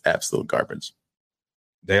schedule. It's absolute garbage.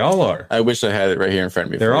 They all are. I wish I had it right here in front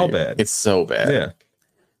of me. They're all bad. It's so bad. Yeah.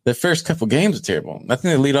 The first couple games are terrible. I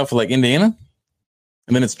think they lead off with like Indiana.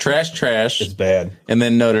 And then it's trash. It's bad. And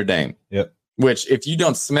then Notre Dame. Yep. Which, if you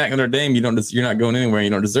don't smack Notre Dame, you're not going anywhere. You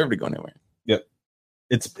don't deserve to go anywhere. Yep.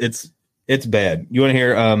 It's bad. You want to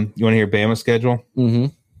hear Bama's schedule?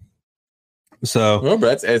 So, well,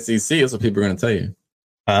 but that's SEC. That's what people are going to tell you.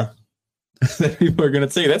 Huh? People are going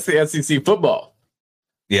to tell you that's the SEC football.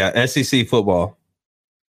 Yeah, SEC football.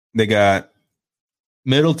 They got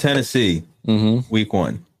Middle Tennessee week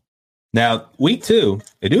 1. Now, week 2,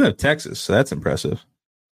 they do have Texas, so that's impressive.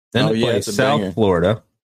 Then they play South Florida,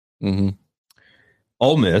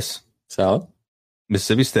 Ole Miss, solid,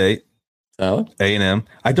 Mississippi State, solid, A&M.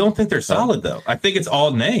 I don't think they're solid though. I think it's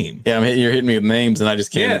all name. Yeah, you're hitting me with names, and I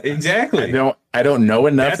just can't. Yeah, exactly. I don't know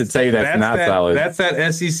enough to tell you that's not solid. That's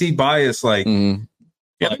that SEC bias. Like,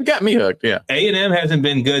 yeah, they got me hooked. Yeah, A&M hasn't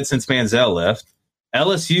been good since Manziel left.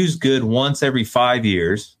 LSU's good once every 5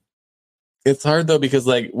 years. It's hard though because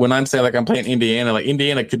like when I'm saying like I'm playing Indiana, like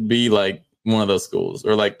Indiana could be like one of those schools,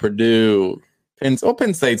 or like Purdue, Penn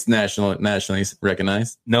State's nationally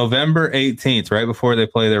recognized. November 18th, right before they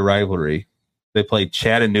play their rivalry, they play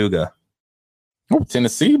Chattanooga. Oh,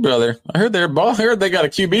 Tennessee, brother! I heard I heard they got a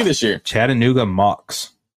QB this year. Chattanooga Mocs.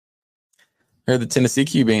 I heard the Tennessee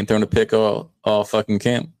QB ain't thrown a pick all fucking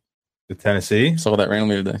camp. The Tennessee? Saw that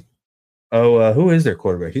randomly today. Oh, who is their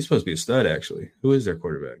quarterback? He's supposed to be a stud, actually. Who is their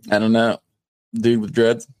quarterback? I don't know. Dude with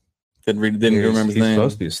dreads. Didn't remember his name. He's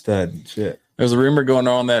supposed to be a stud. Shit. There's a rumor going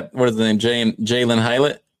on that, what is the name? Jalen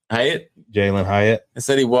Hyatt? Jalen Hyatt. They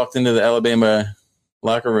said he walked into the Alabama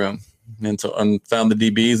locker room and found the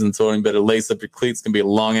DBs and told him better lace up your cleats. It's going to be a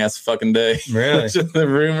long-ass fucking day. Really? Just the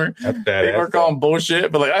rumor. That's bad. People are calling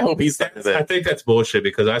bullshit, but like, I hope he says that. I think that's bullshit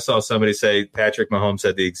because I saw somebody say Patrick Mahomes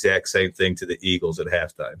said the exact same thing to the Eagles at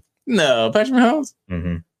halftime. No, Patrick Mahomes?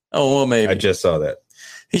 Oh, well, maybe. I just saw that.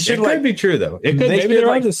 He should could be true though. It could. Maybe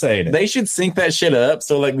they're just saying it. They should sync that shit up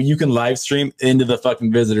so like you can live stream into the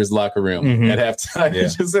fucking visitors' locker room at halftime. Yeah.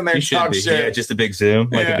 Just in there and talk shit. Yeah, just a big Zoom,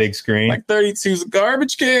 like a big screen. Like 32's a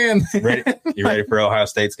garbage can. You ready for Ohio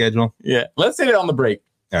State schedule? Yeah. Let's hit it on the break.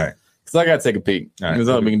 All right. Because I gotta take a peek. All right. There's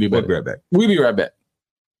nothing we can do better. We'll be right back. We'll be right back.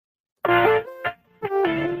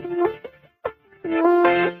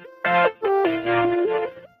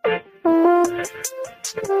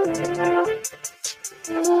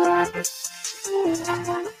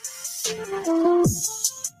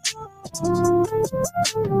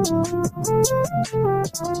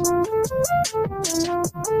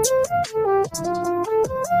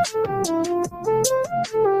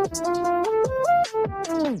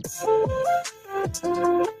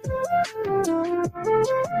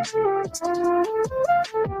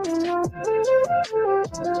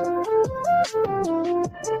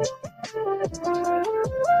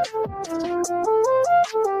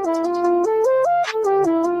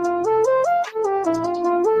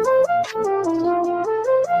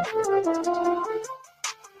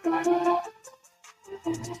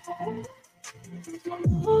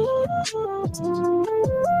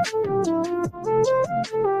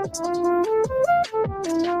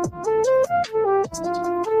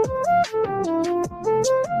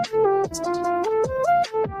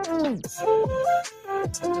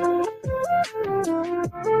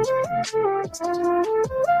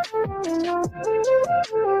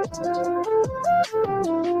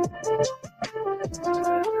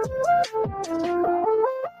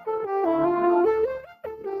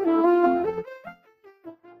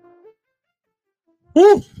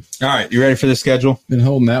 Woo. All right, you ready for the schedule? Been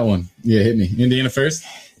holding that one. Yeah, hit me. Indiana first.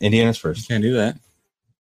 Indiana's first. Can't do that.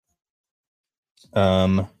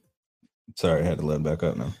 Sorry, I had to load back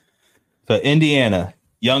up now. So Indiana,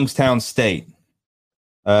 Youngstown State,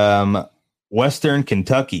 Western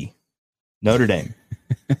Kentucky, Notre Dame,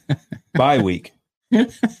 bye week,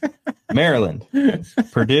 Maryland,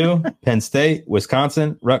 Purdue, Penn State,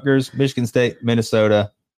 Wisconsin, Rutgers, Michigan State,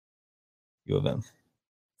 Minnesota, U of M.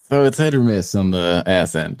 So it's hit or miss on the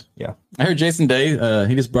ass end. Yeah. I heard Jason Day,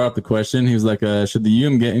 he just brought up the question. He was like, should the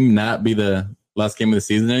UM game not be the last game of the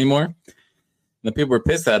season anymore? And the people were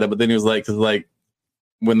pissed at it, but then he was like, because like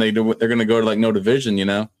when they do, they're going to go to like no division, you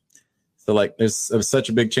know? So like there's such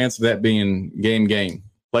a big chance of that being game.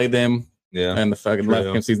 Play them and the fucking last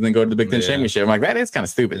game season, then go to the Big Ten Championship. I'm like, that is kind of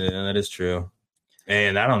stupid. Yeah, that is true.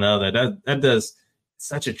 And I don't know that does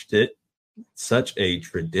such a tradition.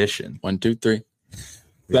 1, 2, 3.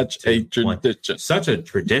 Such a tradition. Such a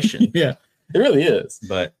tradition. Yeah, it really is.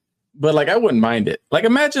 But like, I wouldn't mind it. Like,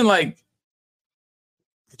 imagine like,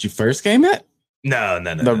 did you first game it? No.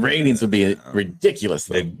 The ratings would be ridiculous.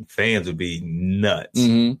 The fans would be nuts.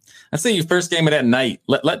 Mm-hmm. I say you first game it at night.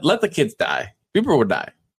 Let the kids die. People would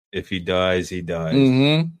die. If he dies, he dies.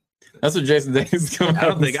 Mm-hmm. That's what Jason Day is coming. I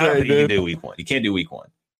don't think you can do week 1. You can't do week 1.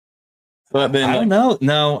 But then I don't know.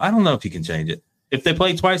 No, I don't know if you can change it. If they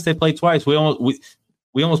play twice, they play twice. We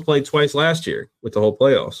almost played twice last year with the whole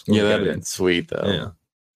playoffs. Yeah, that'd been sweet though. Yeah,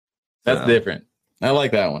 that's different. I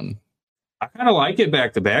like that one. I kind of like it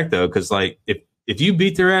back to back though, because like if you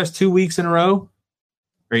beat their ass 2 weeks in a row,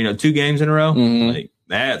 or 2 games in a row, like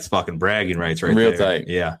that's fucking bragging rights right Real there. tight.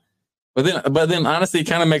 Yeah. But then honestly, it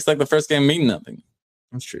kind of makes like the first game mean nothing.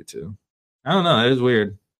 That's true too. I don't know. That is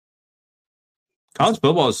weird. College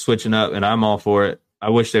football is switching up, and I'm all for it. I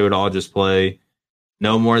wish they would all just play.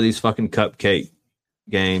 No more of these fucking cupcake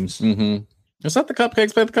games. Mm-hmm. Just let the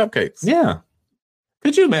cupcakes play the cupcakes. Yeah.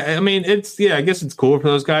 Could you? I mean, I guess it's cool for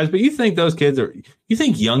those guys, but you think those kids you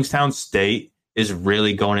think Youngstown State is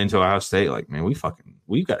really going into Ohio State? Like, man,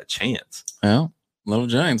 we've got a chance. Well, Little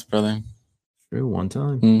Giants, brother. True, one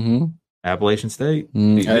time. Mm-hmm. Appalachian State.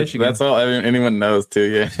 That's all anyone knows, too.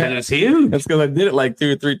 Yeah, and it's huge. That's because I did it like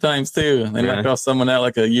 2 or 3 times too. They knocked off someone out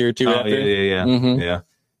like a year or 2 after. Yeah. Mm-hmm.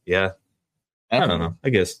 Yeah. I don't know. I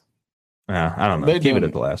guess. I don't know. Keep it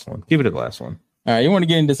at the last one. All right, you want to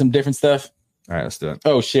get into some different stuff? All right, let's do it.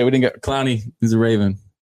 Oh shit, we didn't get Clowney. He's a Raven.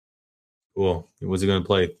 Cool. Was he going to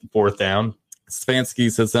play 4th down?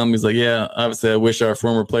 Stefanski said something. He's like, yeah, obviously I wish our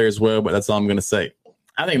former players well, but that's all I'm going to say.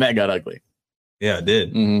 I think that got ugly. Yeah, it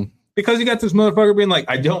did. Mm-hmm. Because you got this motherfucker being like,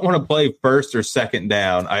 I don't want to play 1st or 2nd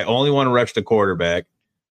down. I only want to rush the quarterback.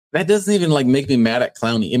 That doesn't even like make me mad at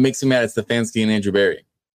Clowney. It makes me mad at Stefanski and Andrew Berry.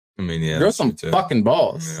 I mean, yeah. Throw some fucking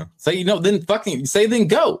balls. Yeah. Say, then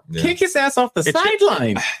go. Yeah. Kick his ass off the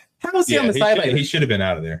sideline. How was he on the sideline? He should have been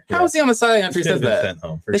out of there. How was he on the sideline after he says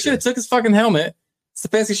that? They should have took his fucking helmet.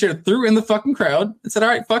 Stefanski should have threw in the fucking crowd and said, all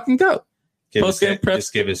right, fucking go.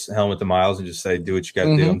 Just give his helmet to Miles and just say, do what you got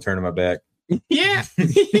to do. I'm turning my back. Yeah.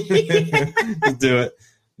 Just do it.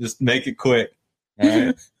 Just make it quick. All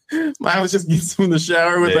right. Miles just gets him in the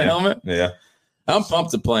shower with the helmet. Yeah. I'm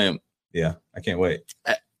pumped to play him. Yeah. I can't wait.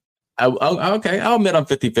 Okay. I'll admit I'm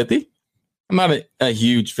 50-50. I'm not a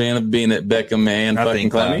huge fan of being at Beckham, man. I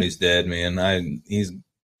think Clowney's dead, man.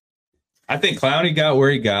 I think Clowney got where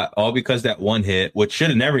he got all because that one hit, which should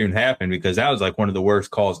have never even happened because that was like one of the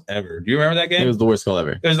worst calls ever. Do you remember that game? It was the worst call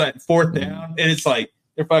ever. It was like 4th down, and it's like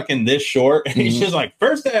they're fucking this short, and he's just like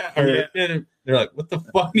first half. And they're like, what the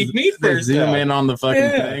fuck do you mean first half? Zoom in on the fucking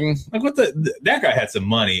thing. Like what that guy had some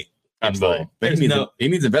money. Absolutely. He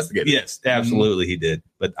needs investigators. Yes, absolutely he did.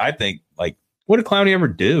 But I think like what did Clowney ever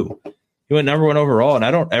do? He went number 1 overall, and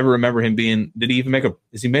I don't ever remember him being. Did he even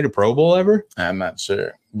has he made a Pro Bowl ever? I'm not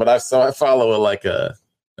sure, but I follow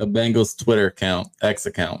a Bengals Twitter account, X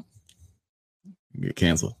account. Get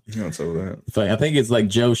canceled. Yeah, what's up with that? I think it's like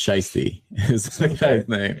Joe Shiesty is the guy's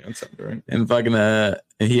name. Yeah, that's right. And fucking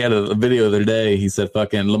he had a video the other day. He said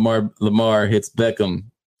fucking Lamar hits Beckham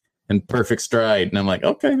in perfect stride, and I'm like,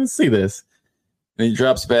 okay, let's see this. And he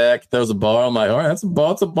drops back, throws a ball. I'm like, all right, that's a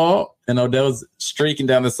ball. It's a ball. And Odell's streaking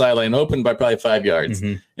down the sideline, open by probably 5 yards.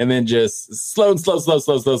 Mm-hmm. And then just slow.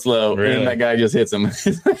 Really? And that guy just hits him.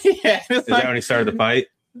 Yeah, is that when he started the fight?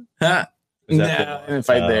 Huh? No, I didn't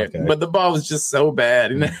fight there. Okay. But the ball was just so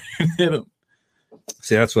bad. And hit him.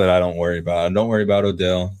 See, that's what I don't worry about. I don't worry about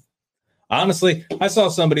Odell. Honestly, I saw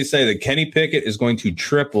somebody say that Kenny Pickett is going to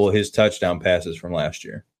triple his touchdown passes from last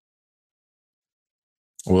year.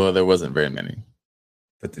 Well, there wasn't very many.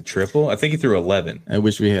 But the triple? I think he threw 11. I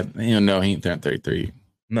wish we had, no, he ain't throwing 33.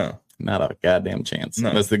 No. Not a goddamn chance. No.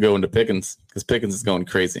 Unless they go into Pickens, because Pickens is going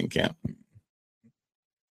crazy in camp.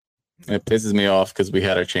 It pisses me off because we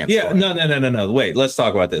had our chance. Yeah, no. Wait, let's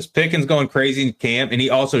talk about this. Pickens going crazy in camp, and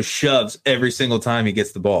he also shoves every single time he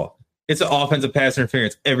gets the ball. It's an offensive pass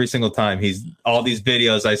interference every single time. All these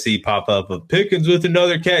videos I see pop up of Pickens with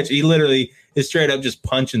another catch. He literally is straight up just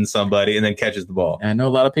punching somebody and then catches the ball. I know a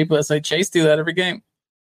lot of people that say Chase do that every game.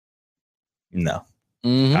 No.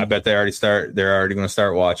 Mm-hmm. I bet they're already going to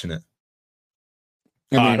start watching it.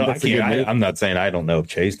 I'm not saying I don't know if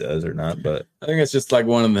Chase does or not, but I think it's just like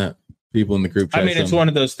one of the people in the group chat. I mean, it's one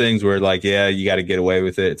of those things where like, yeah, you got to get away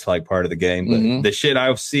with it. It's like part of the game. But the shit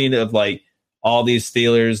I've seen of like all these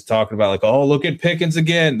Steelers talking about like, oh, look at Pickens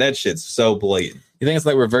again. That shit's so blatant. You think it's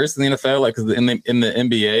like reverse in the NFL? Like in the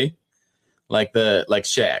NBA, like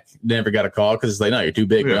Shaq never got a call because it's like, no, you're too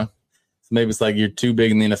big, bro. Maybe it's like you're too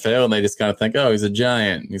big in the NFL, and they just kind of think, oh, he's a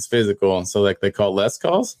giant, he's physical, and so like they call less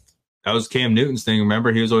calls. That was Cam Newton's thing.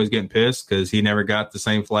 Remember, he was always getting pissed because he never got the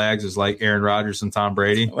same flags as like Aaron Rodgers and Tom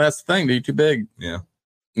Brady. Well, that's the thing, dude. You're too big. Yeah.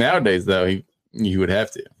 Nowadays, though, you would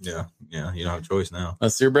have to. Yeah. You don't have a choice now.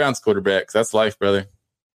 That's your Browns quarterback. That's life, brother.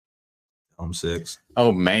 I'm 6.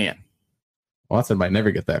 Oh man, Watson might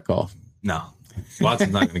never get that call. No.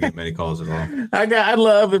 Watson's not going to get many calls at all. I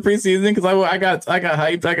love the preseason because I got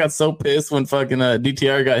hyped. I got so pissed when fucking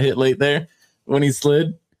DTR got hit late there when he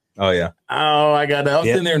slid. Oh yeah. Oh, I was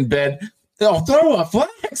in there in bed. Oh, throw a flag,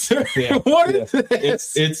 sir. Yeah. What is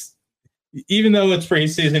this? It's even though it's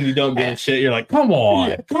preseason, you don't give a shit. You're like, come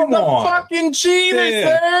on, come on, fucking cheater,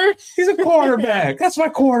 sir. He's a quarterback. That's my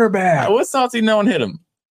quarterback. I was salty no one hit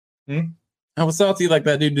him. I was salty like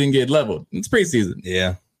that dude didn't get leveled. It's preseason.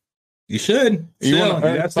 Yeah. You should. You want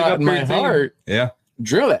to stick up in my heart. Yeah.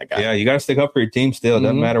 Drill that guy. Yeah, you got to stick up for your team still. It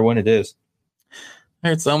doesn't matter when it is. I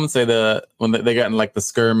heard someone say that when they got in like the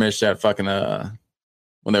skirmish at fucking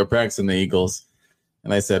when they were practicing the Eagles,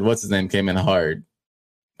 and they said, what's his name came in hard?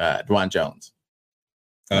 Dwan Jones.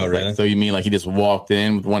 Oh, really? Like, so you mean like he just walked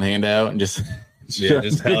in with one hand out and just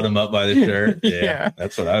just held him up by the shirt? Yeah.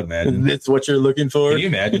 That's what I would imagine. That's what you're looking for? Can you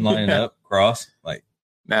imagine lining up, cross? Like,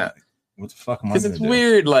 nah. What the fuck am I going to do? Because it's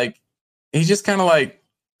weird, like, he's just kind of like,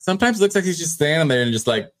 sometimes it looks like he's just standing there and just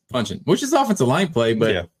like punching, which is offensive line play,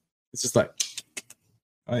 but it's just like,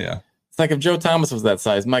 oh yeah. It's like if Joe Thomas was that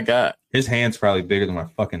size, my God. His hand's probably bigger than my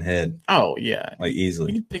fucking head. Oh yeah. Like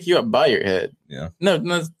easily. He can pick you up by your head. Yeah. No,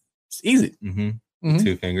 it's easy.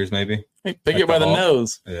 2 fingers maybe. Hey, pick you up by the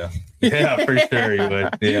nose. Yeah. Yeah, for sure you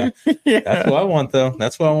would. Yeah. That's what I want though.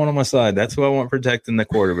 That's what I want on my side. That's what I want protecting the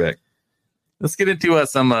quarterback. Let's get into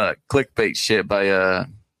some clickbait shit by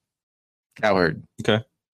Cowherd. Okay.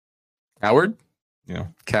 Cowherd? Yeah.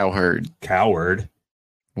 Cowherd.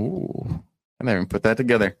 Ooh. I never even put that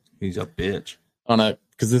together. He's a bitch.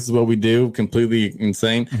 Because this is what we do, completely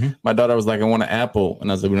insane. My daughter was like, I want an apple.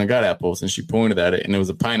 And I was like, when I got apples, and she pointed at it, and it was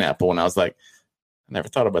a pineapple. And I was like, I never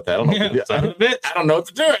thought about that. I don't know I don't know what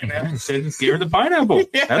to do right now. Just give her the pineapple.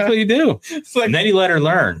 Yeah. That's what you do. It's like, and then you let her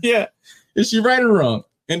learn. Yeah. Is she right or wrong?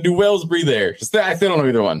 And do whales breathe air? I still don't know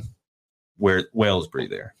either one. Where whales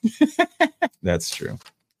breathe air. That's true.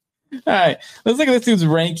 All right. Let's look at this dude's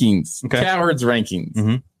rankings. Okay. Cowherd's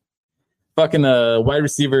rankings. Fucking wide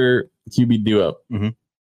receiver QB duo.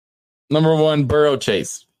 Number 1, Burrow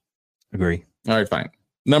Chase. Agree. All right, fine.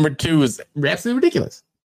 Number 2 is absolutely ridiculous.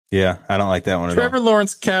 Yeah, I don't like that one at all. Trevor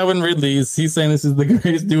Lawrence, Calvin Ridley. He's saying this is the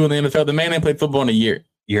greatest duo in the NFL. The man ain't played football in a year.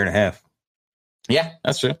 Year and a half. Yeah,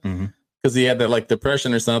 that's true. because he had that like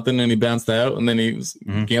depression or something, and he bounced out, and then he was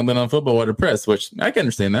gambling on football while depressed, which I can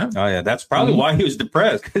understand that. Oh yeah, that's probably why he was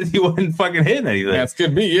depressed, because he wasn't fucking hitting anything. That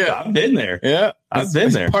could be. Yeah, I've been there. Yeah, I've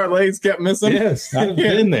been there. Parlays kept missing. Yes, I've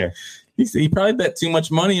been there. He probably bet too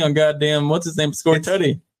much money on goddamn what's his name scored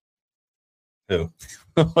tutty. Who?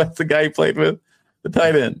 What's the guy he played with? The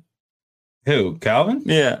tight end. Who? Calvin?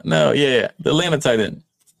 Yeah. No. Yeah. The Atlanta tight end.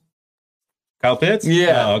 Kyle Pitts?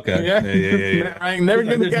 Yeah. Oh, okay. Yeah. I ain't never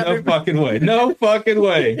There's no fucking way. No fucking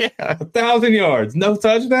way. Yeah. 1,000 yards. No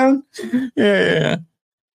touchdown? Yeah.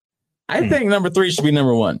 I think number 3 should be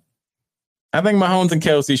number 1. I think Mahomes and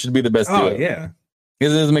Kelsey should be the best duo. Oh, yeah.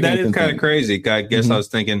 That is kind of crazy. I guess I was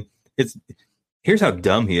thinking here's how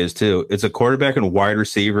dumb he is too. It's a quarterback and wide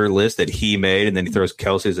receiver list that he made, and then he throws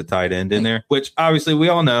Kelsey as a tight end in there, which obviously we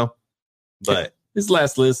all know. But his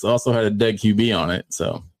last list also had a dead QB on it,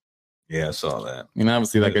 so yeah, I saw that. I mean,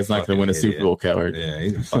 obviously that guy's not going to win a Super Bowl, coward. Yeah,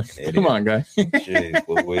 he's a fucking idiot. Come on, guy. Jeez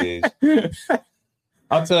Louise.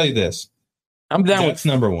 I'll tell you this. That's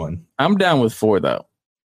number 1. I'm down with 4 though,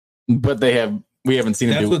 but we haven't seen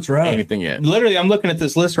him do anything yet. Literally, I'm looking at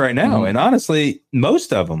this list right now, and honestly,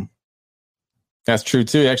 most of them. That's true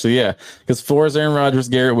too, actually, yeah. Because 4 is Aaron Rodgers,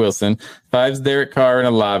 Garrett Wilson. 5 is Derek Carr and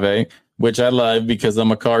Olave, which I love because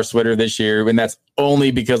I'm a Carr sweater this year, and that's only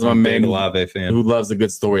because I'm a man Olave fan who loves a good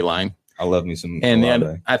storyline. I love me some and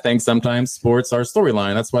Olave. I think sometimes sports are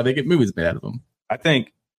storyline. That's why they get movies made out of them. I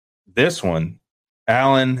think this one,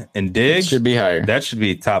 Allen and Diggs, should be higher. That should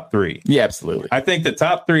be top 3. Yeah, absolutely. I think the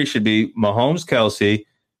top 3 should be Mahomes, Kelsey.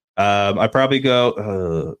 I probably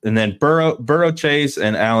go and then Burrow, Chase,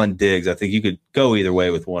 and Allen, Diggs. I think you could go either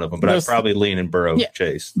way with one of them, but I'd probably lean in Burrow,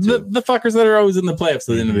 Chase. The fuckers that are always in the playoffs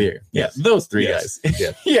at the end of the year. Yeah, those 3 guys.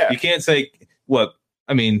 Yeah. Yeah. You can't say what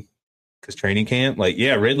I mean. Because training camp,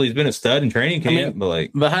 Ridley's been a stud in training camp,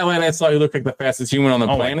 but the highlight I saw, he looked like the fastest human on the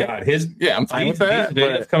planet. Oh my god, I'm fine with that.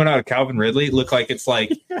 But coming out of Calvin Ridley looked like it's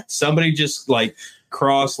like somebody just like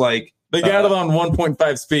crossed like they got it on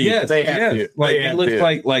 1.5 speed. Yeah, they have to. Like it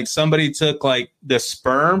looked like somebody took like the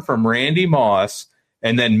sperm from Randy Moss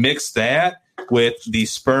and then mixed that with the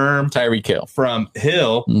sperm Tyreek Hill from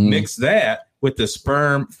Hill, mixed that with the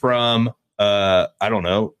sperm from I don't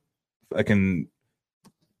know, I can.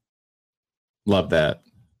 Love that.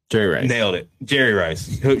 Jerry Rice. Nailed it. Jerry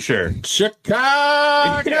Rice. Sure.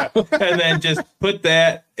 Chicago. Yeah. And then just put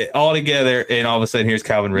that all together, and all of a sudden, here's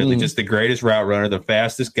Calvin Ridley, just the greatest route runner, the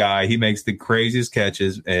fastest guy. He makes the craziest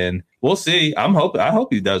catches, and we'll see. I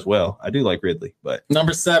hope he does well. I do like Ridley, but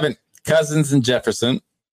number 7, Cousins and Jefferson.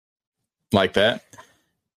 Like that.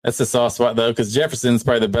 That's a soft spot, though, because Jefferson's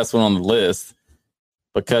probably the best one on the list.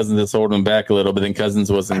 But Cousins is holding him back a little. But then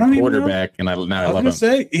Cousins wasn't quarterback, and I love him.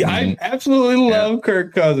 I absolutely love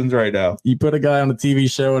Kirk Cousins right now. You put a guy on a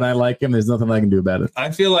TV show, and I like him. There's nothing I can do about it.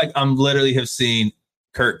 I feel like I'm literally have seen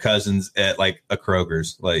Kirk Cousins at like a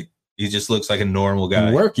Kroger's. Like he just looks like a normal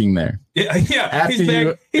guy working there. Yeah. He's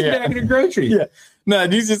back in a grocery. Yeah. No,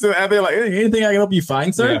 he's just out there like, anything I can help you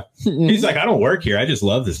find, sir? Yeah. He's like, I don't work here. I just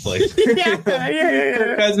love this place. Yeah.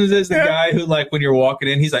 Kirk Cousins is the guy who, like, when you're walking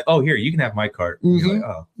in, he's like, oh, here, you can have my cart. You're like,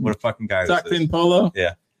 oh, what a fucking guy. Tucked in polo.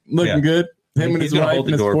 Yeah. Looking good. Him and his wife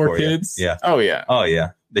and his 4 kids. Yeah. Oh, yeah. Oh,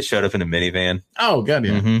 yeah. They showed up in a minivan. Oh, God,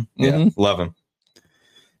 yeah. Mm-hmm. Yeah. Love him.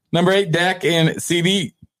 Number 8, Dak and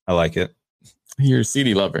CD. I like it. You're a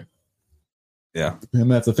CD lover. Yeah.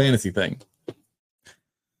 And that's a fantasy thing.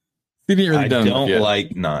 Really I don't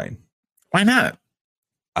like 9. Why not?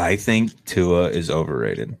 I think Tua is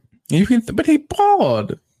overrated. But he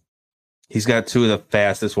balled. He's got 2 of the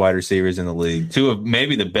fastest wide receivers in the league. 2 of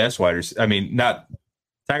maybe the best wide receivers. I mean, not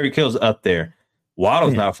Tyreek Hill's up there.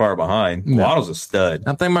 Waddle's not far behind. No. Waddle's a stud.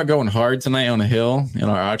 I'm thinking about going hard tonight on a hill in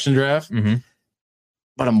our auction draft,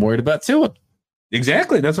 but I'm worried about Tua.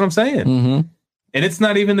 Exactly. That's what I'm saying. And it's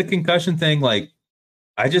not even the concussion thing. Like,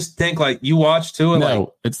 I just think, like, you watch Tua. No, like,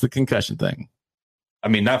 it's the concussion thing. I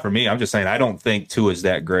mean, not for me. I'm just saying I don't think Tua is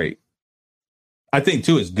that great. I think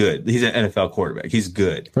Tua is good. He's an NFL quarterback. He's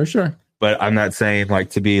good. For sure. But I'm not saying, like,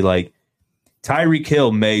 to be like Tyreek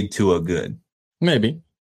Hill made Tua good. Maybe.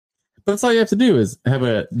 But that's all you have to do is have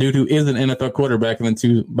a dude who is an NFL quarterback and then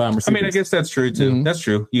 2 bomb receivers. I mean, I guess that's true, too. That's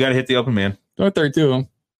true. You got to hit the open man. Don't 32 of them.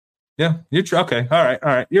 Yeah. You're true. Okay. All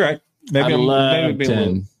right. You're right. Maybe I love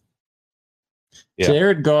 10. Yeah.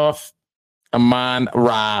 Jared Goff,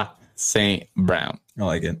 Amon-Ra, St. Brown. I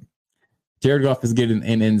like it. Jared Goff is getting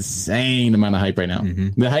an insane amount of hype right now.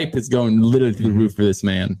 The hype is going literally through the roof for this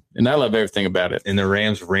man. And I love everything about it. And the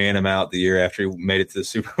Rams ran him out the year after he made it to the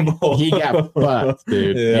Super Bowl. He got fucked,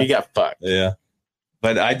 dude. Yeah. He got fucked. Yeah.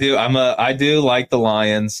 But I do like the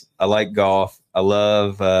Lions. I like Goff. I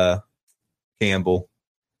love Campbell.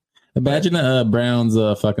 Imagine Browns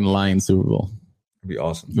fucking Lions Super Bowl. It'd be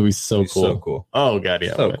awesome. It'd be so cool. So cool. Oh god,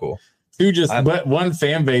 yeah. So cool. But one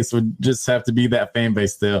fan base would just have to be that fan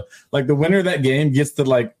base still. Like the winner of that game gets to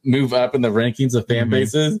like move up in the rankings of fan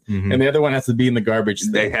bases, and the other one has to be in the garbage.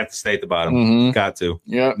 They have to stay at the bottom. Got to.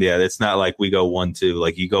 Yeah. It's not like we go 1-2.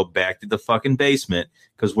 Like you go back to the fucking basement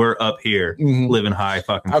because we're up here living high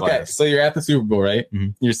fucking class. Okay, so you're at the Super Bowl, right?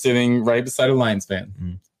 You're sitting right beside a Lions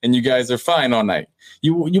fan, and you guys are fine all night.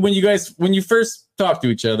 When you first talk to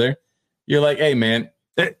each other, you're like, "Hey, man."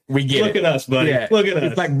 We get Look at us, buddy. Yeah. Look at us.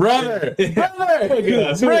 It's like, brother, look at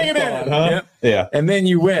us. Bring it in. Huh? Yep. Yeah. And then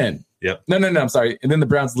you win. Yep. No, I'm sorry. And then the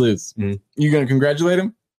Browns lose. You going to congratulate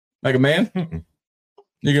him like a man?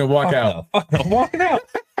 You're going to walk out. No. I'm walking out.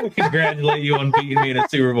 I congratulate you on beating me in a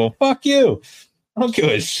Super Bowl. Fuck you. I don't give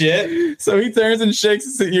a shit. So he turns and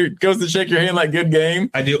goes to shake your hand like good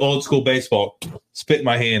game. I do old school baseball. Spit in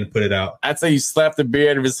my hand and put it out. I'd say you slap the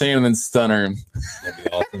beer out of his hand and then stunner him. That'd be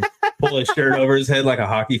awesome. Pull his shirt over his head like a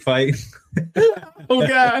hockey fight. Oh,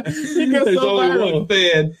 God. He goes There's so only viral. one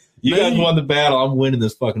fan. You guys won the battle. I'm winning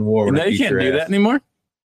this fucking war. Now you can't do that anymore.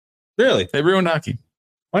 Really? They ruined hockey.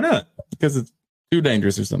 Why not? Because it's too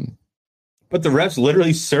dangerous or something. But the refs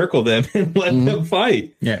literally circle them and let them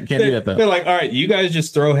fight. Yeah, can't do that, though. They're like, all right, you guys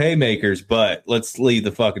just throw haymakers, but let's leave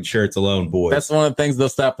the fucking shirts alone, boys. That's one of the things they'll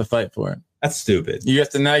stop the fight for. That's stupid. You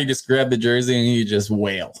just grab the jersey and you just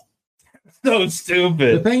wail. So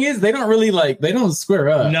stupid. The thing is, they don't square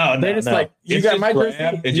up. No, they're just like, you It's got just my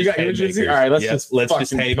grab, jersey, you got your jersey. All right, let's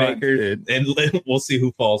just haymaker and we'll see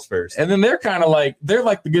who falls first. And then they're kind of like, they're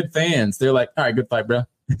like the good fans. They're like, all right, good fight, bro.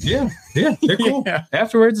 Yeah, they're cool. Yeah.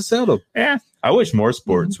 Afterwards, it's settled. Yeah. I wish more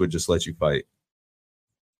sports would just let you fight.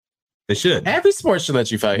 They should. Every sport should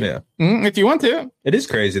let you fight. Yeah. If you want to. It is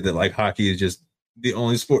crazy that like hockey is just the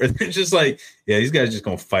only sport. It's just like, yeah, these guys just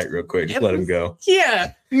gonna fight real quick. Just let them go.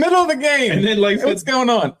 Yeah. Middle of the game. And then like, what's going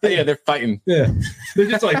on? Yeah, they're fighting. Yeah. They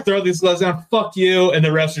just like throw these gloves down. Fuck you. And the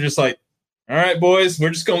refs are just like, all right, boys,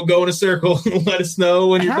 we're just gonna go in a circle. Let us know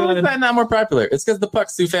when you're How done. is that not more popular? It's because the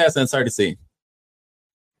puck's too fast and it's hard to see.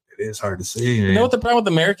 It is hard to see. Man. You know what the problem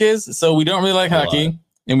with America is? So we don't really like hockey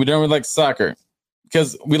and we don't really like soccer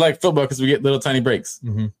because we like football because we get little tiny breaks.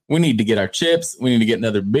 We need to get our chips. We need to get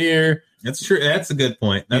another beer. That's true. That's a good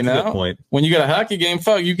point. That's a good point. When you get a hockey game,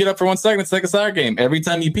 fuck, you get up for 1 second. It's like a soccer game. Every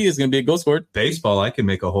time you pee, it's going to be a goal scored. Baseball, I can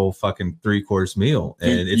make a whole fucking 3-course meal.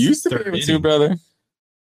 And you it's used to be able to, brother.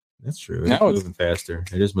 That's true. It's moving faster.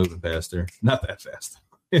 It is moving faster. Not that fast.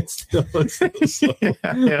 It's still slow.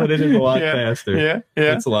 But it is a lot faster. Yeah.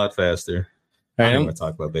 It's a lot faster. All right, I don't want to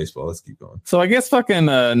talk about baseball. Let's keep going. So I guess fucking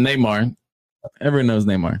Neymar. Everyone knows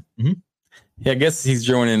Neymar. Yeah, I guess he's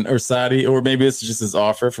joining or Saudi, or maybe it's just his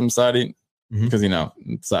offer from Saudi because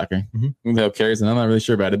it's soccer. Who the hell cares? And I'm not really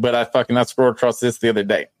sure about it. But I scrolled across this the other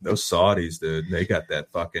day. Those Saudis, dude, they got that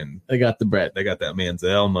fucking. They got the bread. They got that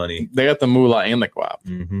Manziel money. They got the moolah and the guap.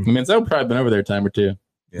 Manziel probably been over there a time or two.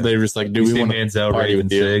 Yeah. They were just like, do we want Manziel party with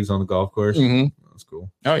Cigs on the golf course? That's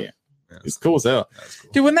cool. Oh yeah. It's cool as hell.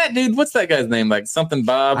 Cool. Dude, when that dude, what's that guy's name? Like something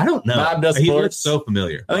Bob? I don't know. Bob Does He Sports. looks so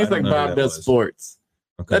familiar. I think it's like Bob Does Sports.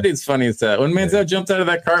 Okay. That dude's funny as hell. When Manziel jumped out of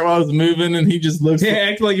that cart while I was moving and he just looks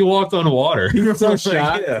acting like you walked on water. He was so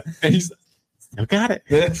shocked. And he's still got it.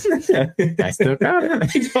 I still got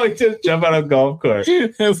it. He's like just jump out of a golf cart.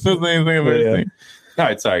 That's the same thing I've ever seen. All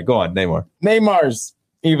right, sorry. Go on, Neymar. Neymar's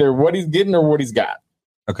either what he's getting or what he's got.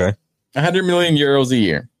 Okay. 100 million euros a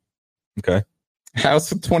year. Okay.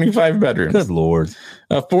 House with 25 bedrooms. Good Lord.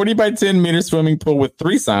 A 40 by 10 meter swimming pool with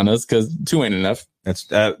 3 saunas because 2 ain't enough. That's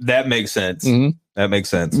that makes sense. That makes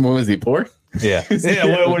sense. What was he, poor? Yeah. What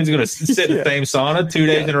is he going to sit in the same sauna 2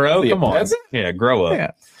 days in a row? Come on. Yeah, grow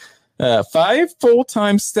up. Yeah. 5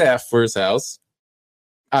 full-time staff for his house.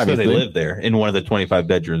 Obviously. So they live there in one of the 25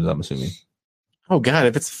 bedrooms, I'm assuming. Oh, God.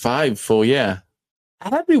 If it's 5 full, yeah.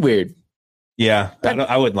 That'd be weird. Yeah.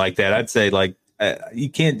 I wouldn't like that. I'd say, like, you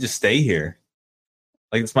can't just stay here.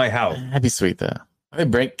 Like, it's my house. That'd be sweet, though.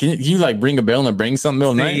 Can you like bring a bell and bring something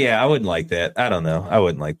middle of the night? Yeah, I wouldn't like that. I don't know. I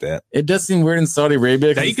wouldn't like that. It does seem weird in Saudi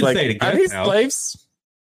Arabia. Now, you can say it again. Are these slaves?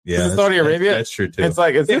 Yeah, in Saudi Arabia. That's true too. It's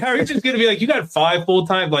like, how are you just gonna be like, you got 5 full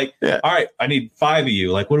time? Like, all right, I need 5 of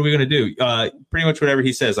you. Like, what are we gonna do? Pretty much whatever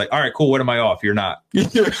he says. Like, all right, cool. What am I off? You're not.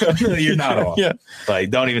 You're not off. Yeah. Like,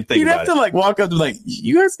 don't even think. You'd about have to like walk up to like,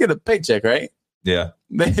 you guys get a paycheck, right? Yeah.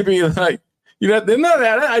 They'd be like, not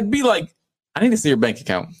that. I'd be like, I need to see your bank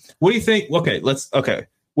account. What do you think? Okay.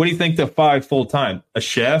 What do you think the 5 full time? A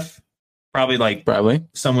chef, probably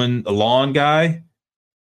someone, a lawn guy,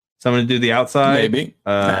 someone to do the outside. Maybe.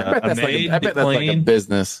 I bet that's like a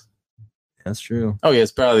business. That's true. Oh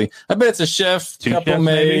yes, probably. I bet it's a chef, 2 couple chefs,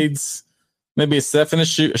 maids, maybe a chef and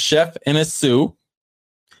a sous,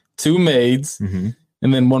 2 maids, and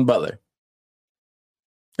then 1 butler.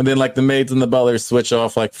 And then like the maids and the butlers switch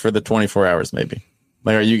off like for the 24 hours, maybe.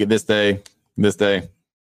 Like, are you get this day?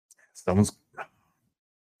 Someone's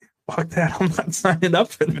fuck that. I'm not signing up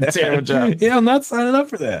for that. Terrible job. Yeah, I'm not signing up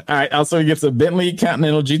for that. All right. Also, he gets a Bentley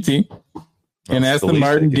Continental GT, an Aston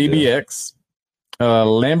Martin DBX,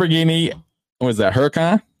 Lamborghini. What is that?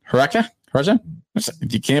 Huracan?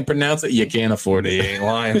 You can't pronounce it. You can't afford it. You ain't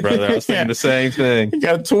lying, brother. I was thinking the same thing. You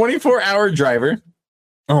got a 24-hour driver.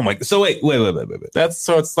 Oh my! So wait. That's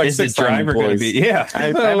so it's like is the 6 driver going to be? Yeah,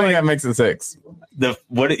 I think that makes it 6.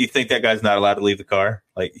 What do you think? That guy's not allowed to leave the car?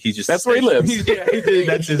 Like he just that's where he lives.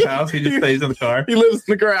 That's his house. He just stays in the car. He lives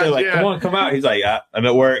in the garage. They're like, come out. He's like, I'm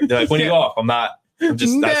at work. They're like, when are you off? I'm not. I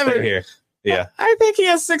stay here. Yeah, I think he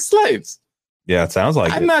has 6 slaves. Yeah, it sounds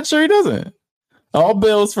like I'm not sure he doesn't. All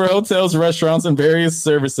bills for hotels, restaurants, and various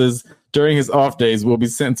services during his off days will be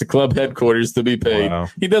sent to club headquarters to be paid. Wow.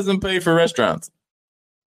 He doesn't pay for restaurants.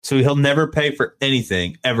 So he'll never pay for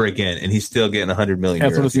anything ever again, and he's still getting 100 million.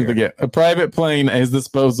 That's what it seems to get. A private plane at his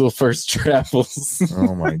disposal first travels.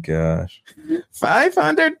 Oh my gosh.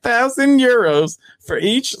 500,000 euros for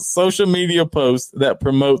each social media post that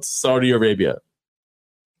promotes Saudi Arabia.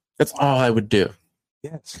 That's all I would do.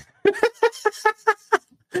 Yes.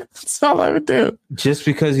 That's all I would do. Just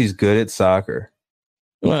because he's good at soccer.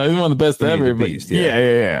 Well, he's one of the best ever. Beast,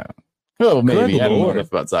 yeah. Oh, maybe. I don't know enough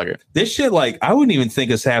about soccer. This shit, like, I wouldn't even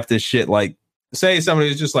think us half this shit. Like, say somebody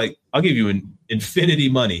was just like, I'll give you an infinity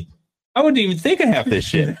money. I wouldn't even think of half this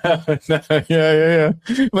shit. Yeah.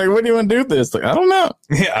 Like, what do you want to do with this? Like, I don't know.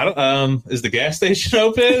 Yeah, I don't. Is the gas station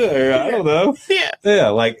open? Or I don't know. Yeah.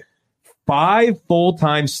 Like 5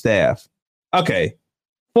 full-time staff. Okay,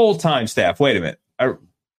 full-time staff. Wait a minute.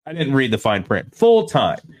 I didn't read the fine print.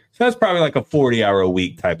 Full-time. So that's probably like a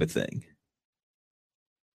 40-hour-a-week type of thing.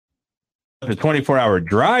 The 24-hour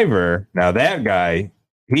driver, now that guy,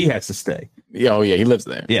 he has to stay. Oh, yeah, he lives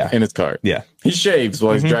there. Yeah. In his car. Yeah. He shaves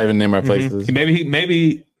while he's driving Neymar places.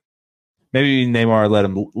 Maybe Neymar let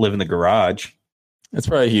him live in the garage. That's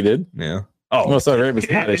probably he did. Yeah. Oh, well, Saudi Arabia's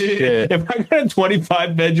hot as shit. If I got a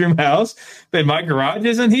 25-bedroom house, then my garage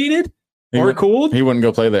isn't heated or cooled. He wouldn't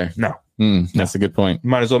go play there. No. That's a good point.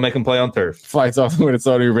 Might as well make him play on turf. Flights all the way to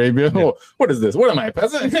Saudi Arabia. Yeah. Oh, what is this? What am I, a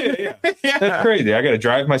peasant? Yeah. That's crazy. I got to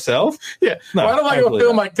drive myself? Yeah. No, why don't I go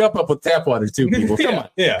fill my cup up with tap water too, people? Come on.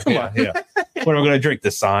 Come on. What am I going to drink?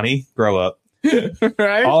 Dasani? Grow up.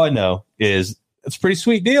 Right? All I know is it's a pretty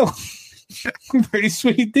sweet deal. Pretty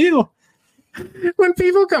sweet deal. When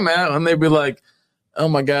people come out and they be like, oh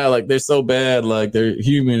my God, like they're so bad, like they're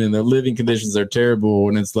human and their living conditions are terrible.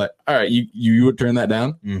 And it's like, all right, you would turn that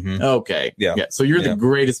down? Mm-hmm. Okay. Yeah. So you're the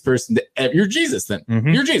greatest person to ever. You're Jesus then. Mm-hmm.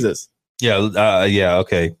 You're Jesus. Yeah.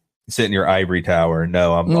 Okay. Sit in your ivory tower.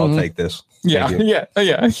 No, I'll take this. Yeah.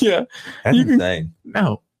 That's insane.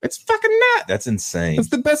 No, it's fucking not. That's insane. It's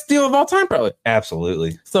the best deal of all time, probably.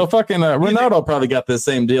 Absolutely. So fucking Ronaldo probably got the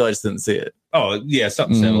same deal. I just didn't see it. Oh, yeah.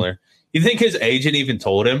 Something similar. You think his agent even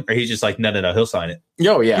told him, or he's just like, no, he'll sign it?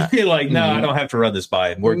 Oh, yeah. You're like, no, I don't have to run this by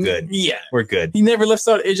him. We're good. Yeah. We're good. He never left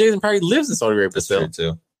Saudi Arabia. Agent probably lives in Saudi Arabia still.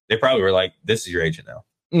 Too. They probably were like, this is your agent now.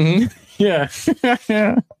 Mm-hmm. Yeah.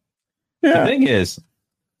 The thing is,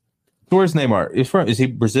 where's Neymar? Is he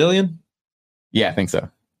Brazilian? Yeah, I think so.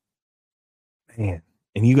 Man.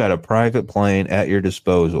 And you got a private plane at your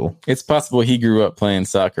disposal. It's possible he grew up playing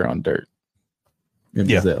soccer on dirt in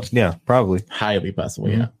Brazil. Yeah, probably. Highly possible,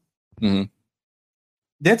 yeah. Mm-hmm.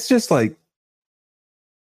 That's just like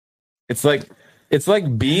it's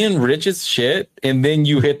like being rich as shit, and then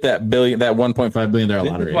you hit that $1.5 billion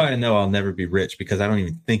lottery. That's why I know I'll never be rich, because I don't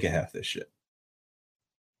even think of half this shit.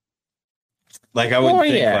 Like I would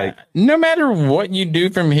think, like no matter what you do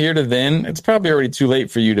from here to then, it's probably already too late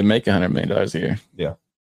for you to make $100 million a year. Yeah,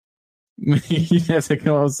 you have to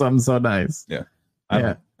come up with something so nice. Yeah,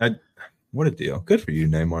 what a deal! Good for you,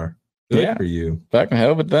 Neymar. Good for you. Fucking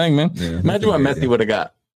hell of a thing, man. Yeah, imagine what Messi would have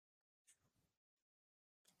got.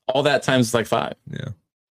 All that times like 5. Yeah.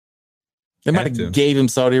 They might have gave him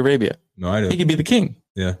Saudi Arabia. No, I don't. He could be the king.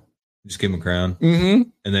 Yeah. Just give him a crown. Mm-hmm.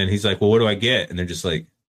 And then he's like, well, what do I get? And they're just like,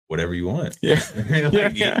 whatever you want. Yeah.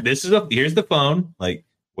 Here's the phone. Like,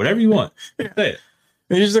 whatever you want. Say it.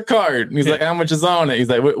 Here's a card. And he's like, how much is on it? He's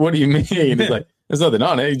like, what do you mean? He's like, there's nothing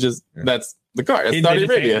on it. That's the card. That's Saudi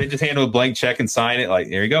Arabia. They just hand him a blank check and sign it. Like,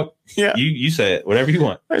 there you go. Yeah. You say it. Whatever you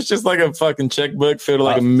want. It's just like a fucking checkbook filled with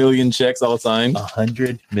like a million checks all signed.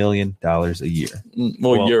 $100 million a year.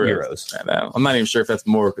 Well, euros. I'm not even sure if that's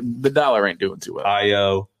more. The dollar ain't doing too well.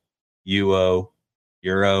 IO, UO,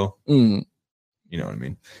 Euro. Mm. You know what I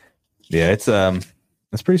mean? Yeah, it's a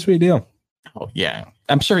pretty sweet deal. Oh, yeah.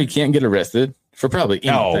 I'm sure he can't get arrested for probably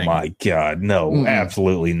anything. Oh, my God. No,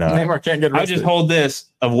 absolutely not. Neymar can't get arrested. I just hold this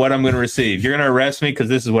of what I'm going to receive. You're going to arrest me because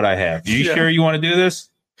this is what I have. You sure you want to do this?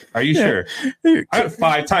 Are you sure? I have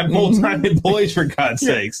 5-time full-time employees, for God's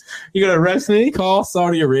sakes. You going to arrest me? Call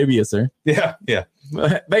Saudi Arabia, sir. Yeah.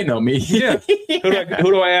 They know me. Yeah.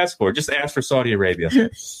 Who do I ask for? Just ask for Saudi Arabia.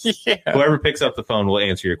 Whoever picks up the phone will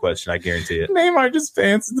answer your question. I guarantee it. Neymar just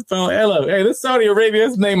answers the phone. Hello. Hey, this is Saudi Arabia.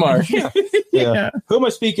 It's Neymar. Yeah. Who am I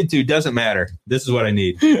speaking to? Doesn't matter. This is what I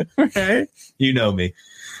need. Right. You know me.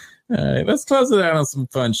 All right. Let's close it out on some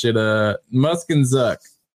fun shit. Musk and Zuck.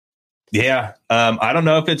 Yeah. I don't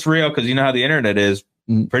know if it's real because you know how the internet is.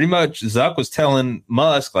 Pretty much Zuck was telling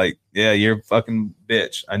Musk, like, yeah, you're a fucking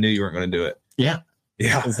bitch. I knew you weren't going to do it. Yeah.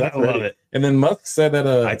 Yeah. Exactly. I love it. And then Musk said that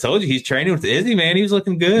I told you he's training with Izzy, man. He was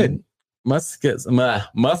looking good. Musk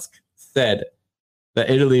said that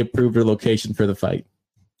Italy approved a location for the fight.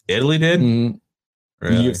 Italy did? Mm-hmm.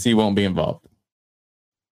 Really? The UFC won't be involved.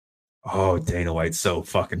 Oh, Dana White's so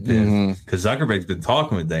fucking pissed. Because Zuckerberg's been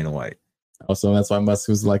talking with Dana White. Oh, so that's why Musk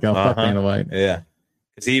was like, oh, fuck Dana White. Yeah.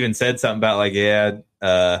 Because he even said something about, like,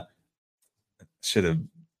 should have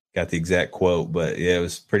got the exact quote, but yeah, it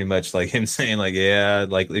was pretty much like him saying, like, yeah,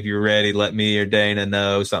 like, if you're ready, let me or Dana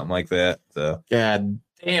know, something like that. So, God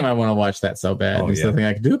damn, I want to watch that so bad. There's nothing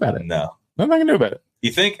I can do about it. No. Nothing I can do about it.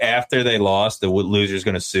 You think after they lost, the loser's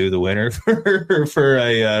going to sue the winner for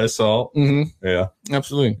a assault? Mm-hmm. Yeah.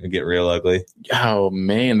 Absolutely. It'd get real ugly. Oh,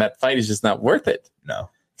 man, that fight is just not worth it. No.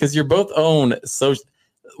 Because you're both owned. So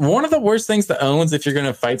one of the worst things to own if you're going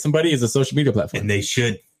to fight somebody is a social media platform. And they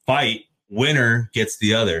should fight. Winner gets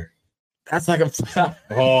the other. That's like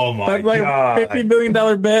oh my that's like God. a $50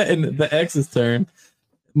 million bet in the X's turn.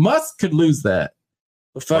 Musk could lose that.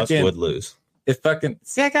 Musk would lose.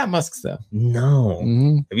 See, I got Musk stuff. No.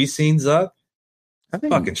 Mm-hmm. Have you seen Zuck? I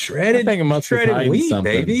think fucking shredded. I think Musk shredded weed,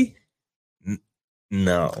 baby.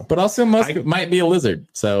 No. But also Musk might be a lizard,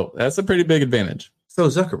 so that's a pretty big advantage. So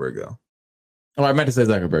Zuckerberg though. Oh, I meant to say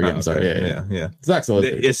Zuckerberg. I'm sorry. Yeah. Zuck's a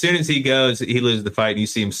lizard. As soon as he loses the fight, and you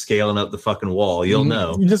see him scaling up the fucking wall. You'll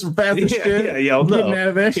know. You just fast as shit. Yeah, you'll know. Out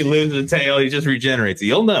of there. He loses the tail. He just regenerates.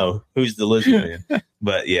 You'll know who's the lizard man.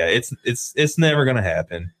 But yeah, it's never gonna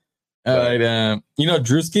happen. All right. You know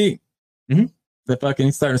Drewski? Mm-hmm.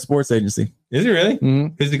 He's starting a sports agency. Is he really?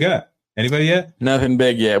 Mm-hmm. Who's the guy? Anybody yet? Nothing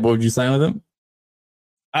big yet. What would you sign with him?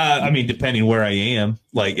 I mean, depending where I am.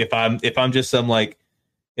 Like if I'm just some like.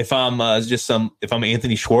 If I'm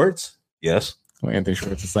Anthony Schwartz, yes. Well, Anthony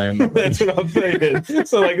Schwartz is saying that's what I'm saying.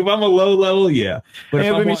 So like if I'm a low level, yeah. But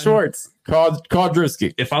Anthony Schwartz, call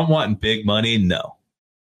Drewski. If I'm wanting big money, no.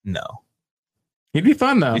 He'd be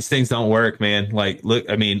fun though. These things don't work, man. Like, look,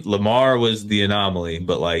 I mean, Lamar was the anomaly,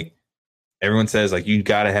 but like everyone says, like you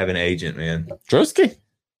got to have an agent, man. Drewski,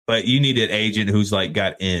 but you need an agent who's like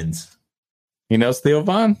got ends. You know, Theo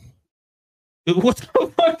Von. What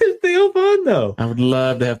the fuck is Theo Von though? I would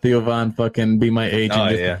love to have Theo Von fucking be my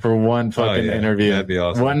agent for one fucking interview. That'd be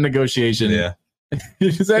awesome. One negotiation. Yeah.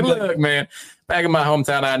 You just say, look, man, back in my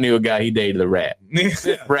hometown, I knew a guy, he dated a rat.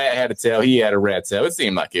 Rat had a tail, he had a rat tail. It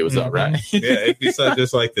seemed like it was all right. Yeah, it'd be something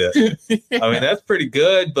just like that. I mean, that's pretty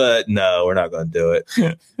good, but no, we're not going to do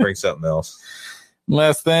it. Bring something else.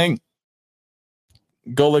 Last thing.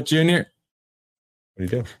 Golick Jr. What do you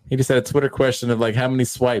do? He just had a Twitter question of like how many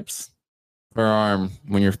swipes per arm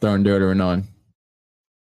when you're throwing deodorant on.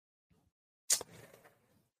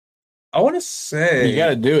 I want to say you got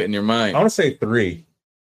to do it in your mind. I want to say 3.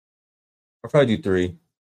 I'll probably do 3.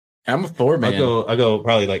 I'm a 4 man. I go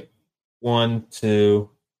probably like 1, 2,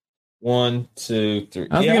 1, 2, 3.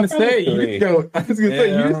 I was gonna say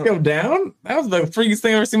you just go down. That was the freakiest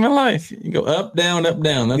thing I've ever seen in my life. You go up, down, up,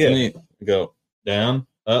 down. That's neat. You go down,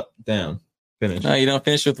 up, down. Finish. No, you don't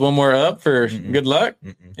finish with one more up for good luck.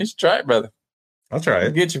 You should try it, brother. I'll try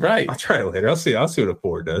it. Get you right. I'll try it later. I'll see what a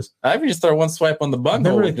 4 does. I even just throw one swipe on the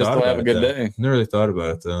bunghole really just to have a good day. Never really thought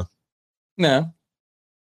about it though. No.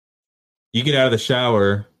 You get out of the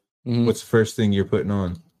shower. What's the first thing you're putting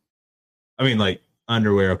on? I mean, like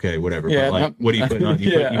underwear, okay, whatever. Yeah, but like, what are you putting on?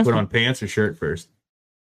 You put on pants or shirt first?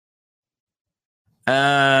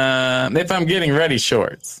 If I'm getting ready,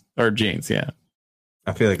 shorts or jeans, yeah.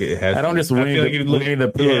 I feel like it has. I don't just wing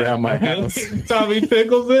the poo around my house. Tommy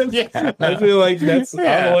Pickles it. Yeah, I feel like that's.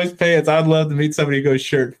 I'm always pants. I'd love to meet somebody who goes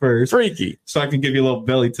shirt first. Freaky. So I can give you a little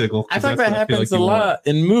belly tickle. I think that happens a lot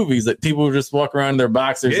in movies. That people just walk around in their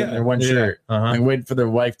boxers and their one shirt and wait for their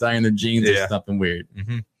wife to iron their jeans or something weird.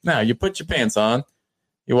 No, you put your pants on.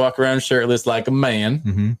 You walk around shirtless like a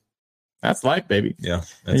man. That's life, baby. Yeah.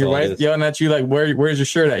 And your wife yelling at you like, "Where's your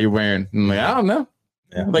shirt that you're wearing?" I'm like, I don't know.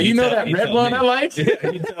 Yeah. But you know that red one I like? Yeah,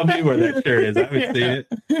 you tell me where that shirt is. I haven't seen it.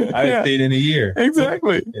 I haven't seen it in a year.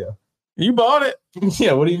 Exactly. Yeah. You bought it.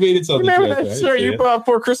 Yeah, what do you mean it's on the Remember that shirt you bought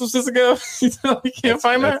 4 Christmases ago? You can't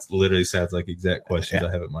find that? Literally sounds like exact questions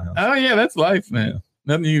I have at my house. Oh, yeah, that's life, man. Yeah.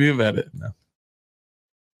 Nothing you can do about it. No.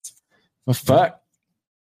 Well, fuck.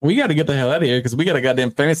 We got to get the hell out of here because we got a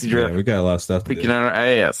goddamn fantasy draft. Yeah, we got a lot of stuff to do. On our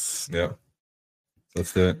ass. Yeah.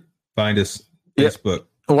 Let's do it. Find us. Facebook.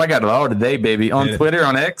 Oh, I got it all today, baby. On Twitter,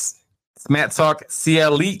 on X, Smack Talk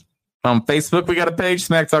CLE. On Facebook, we got a page,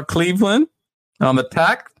 Smack Talk Cleveland. On the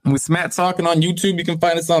talk, we Smack Talk, and on YouTube, you can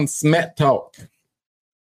find us on Smack Talk.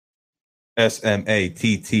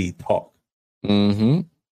 SMATT Talk. Mm-hmm.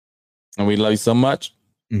 And we love you so much.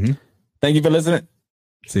 Mm-hmm. Thank you for listening.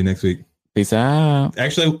 See you next week. Peace out.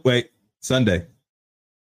 Actually, wait. Sunday.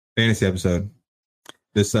 Fantasy episode.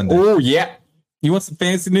 This Sunday. Oh, yeah. You want some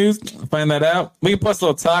fantasy news? Find that out. We can post a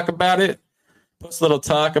little talk about it. Post a little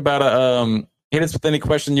talk about hit us with any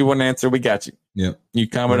question you want to answer. We got you. Yep. You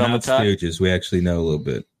comment on the talk. Stooges. We actually know a little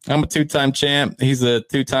bit. I'm a 2-time champ. He's a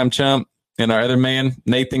 2-time chump. And our other man,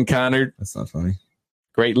 Nathan Connard. That's not funny.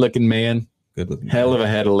 Great looking man. Good looking. Hell of a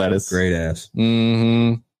head of lettuce. Great ass.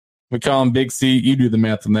 Mm-hmm. We call him Big C. You do the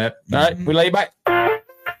math on that. All right. We love you. Bye.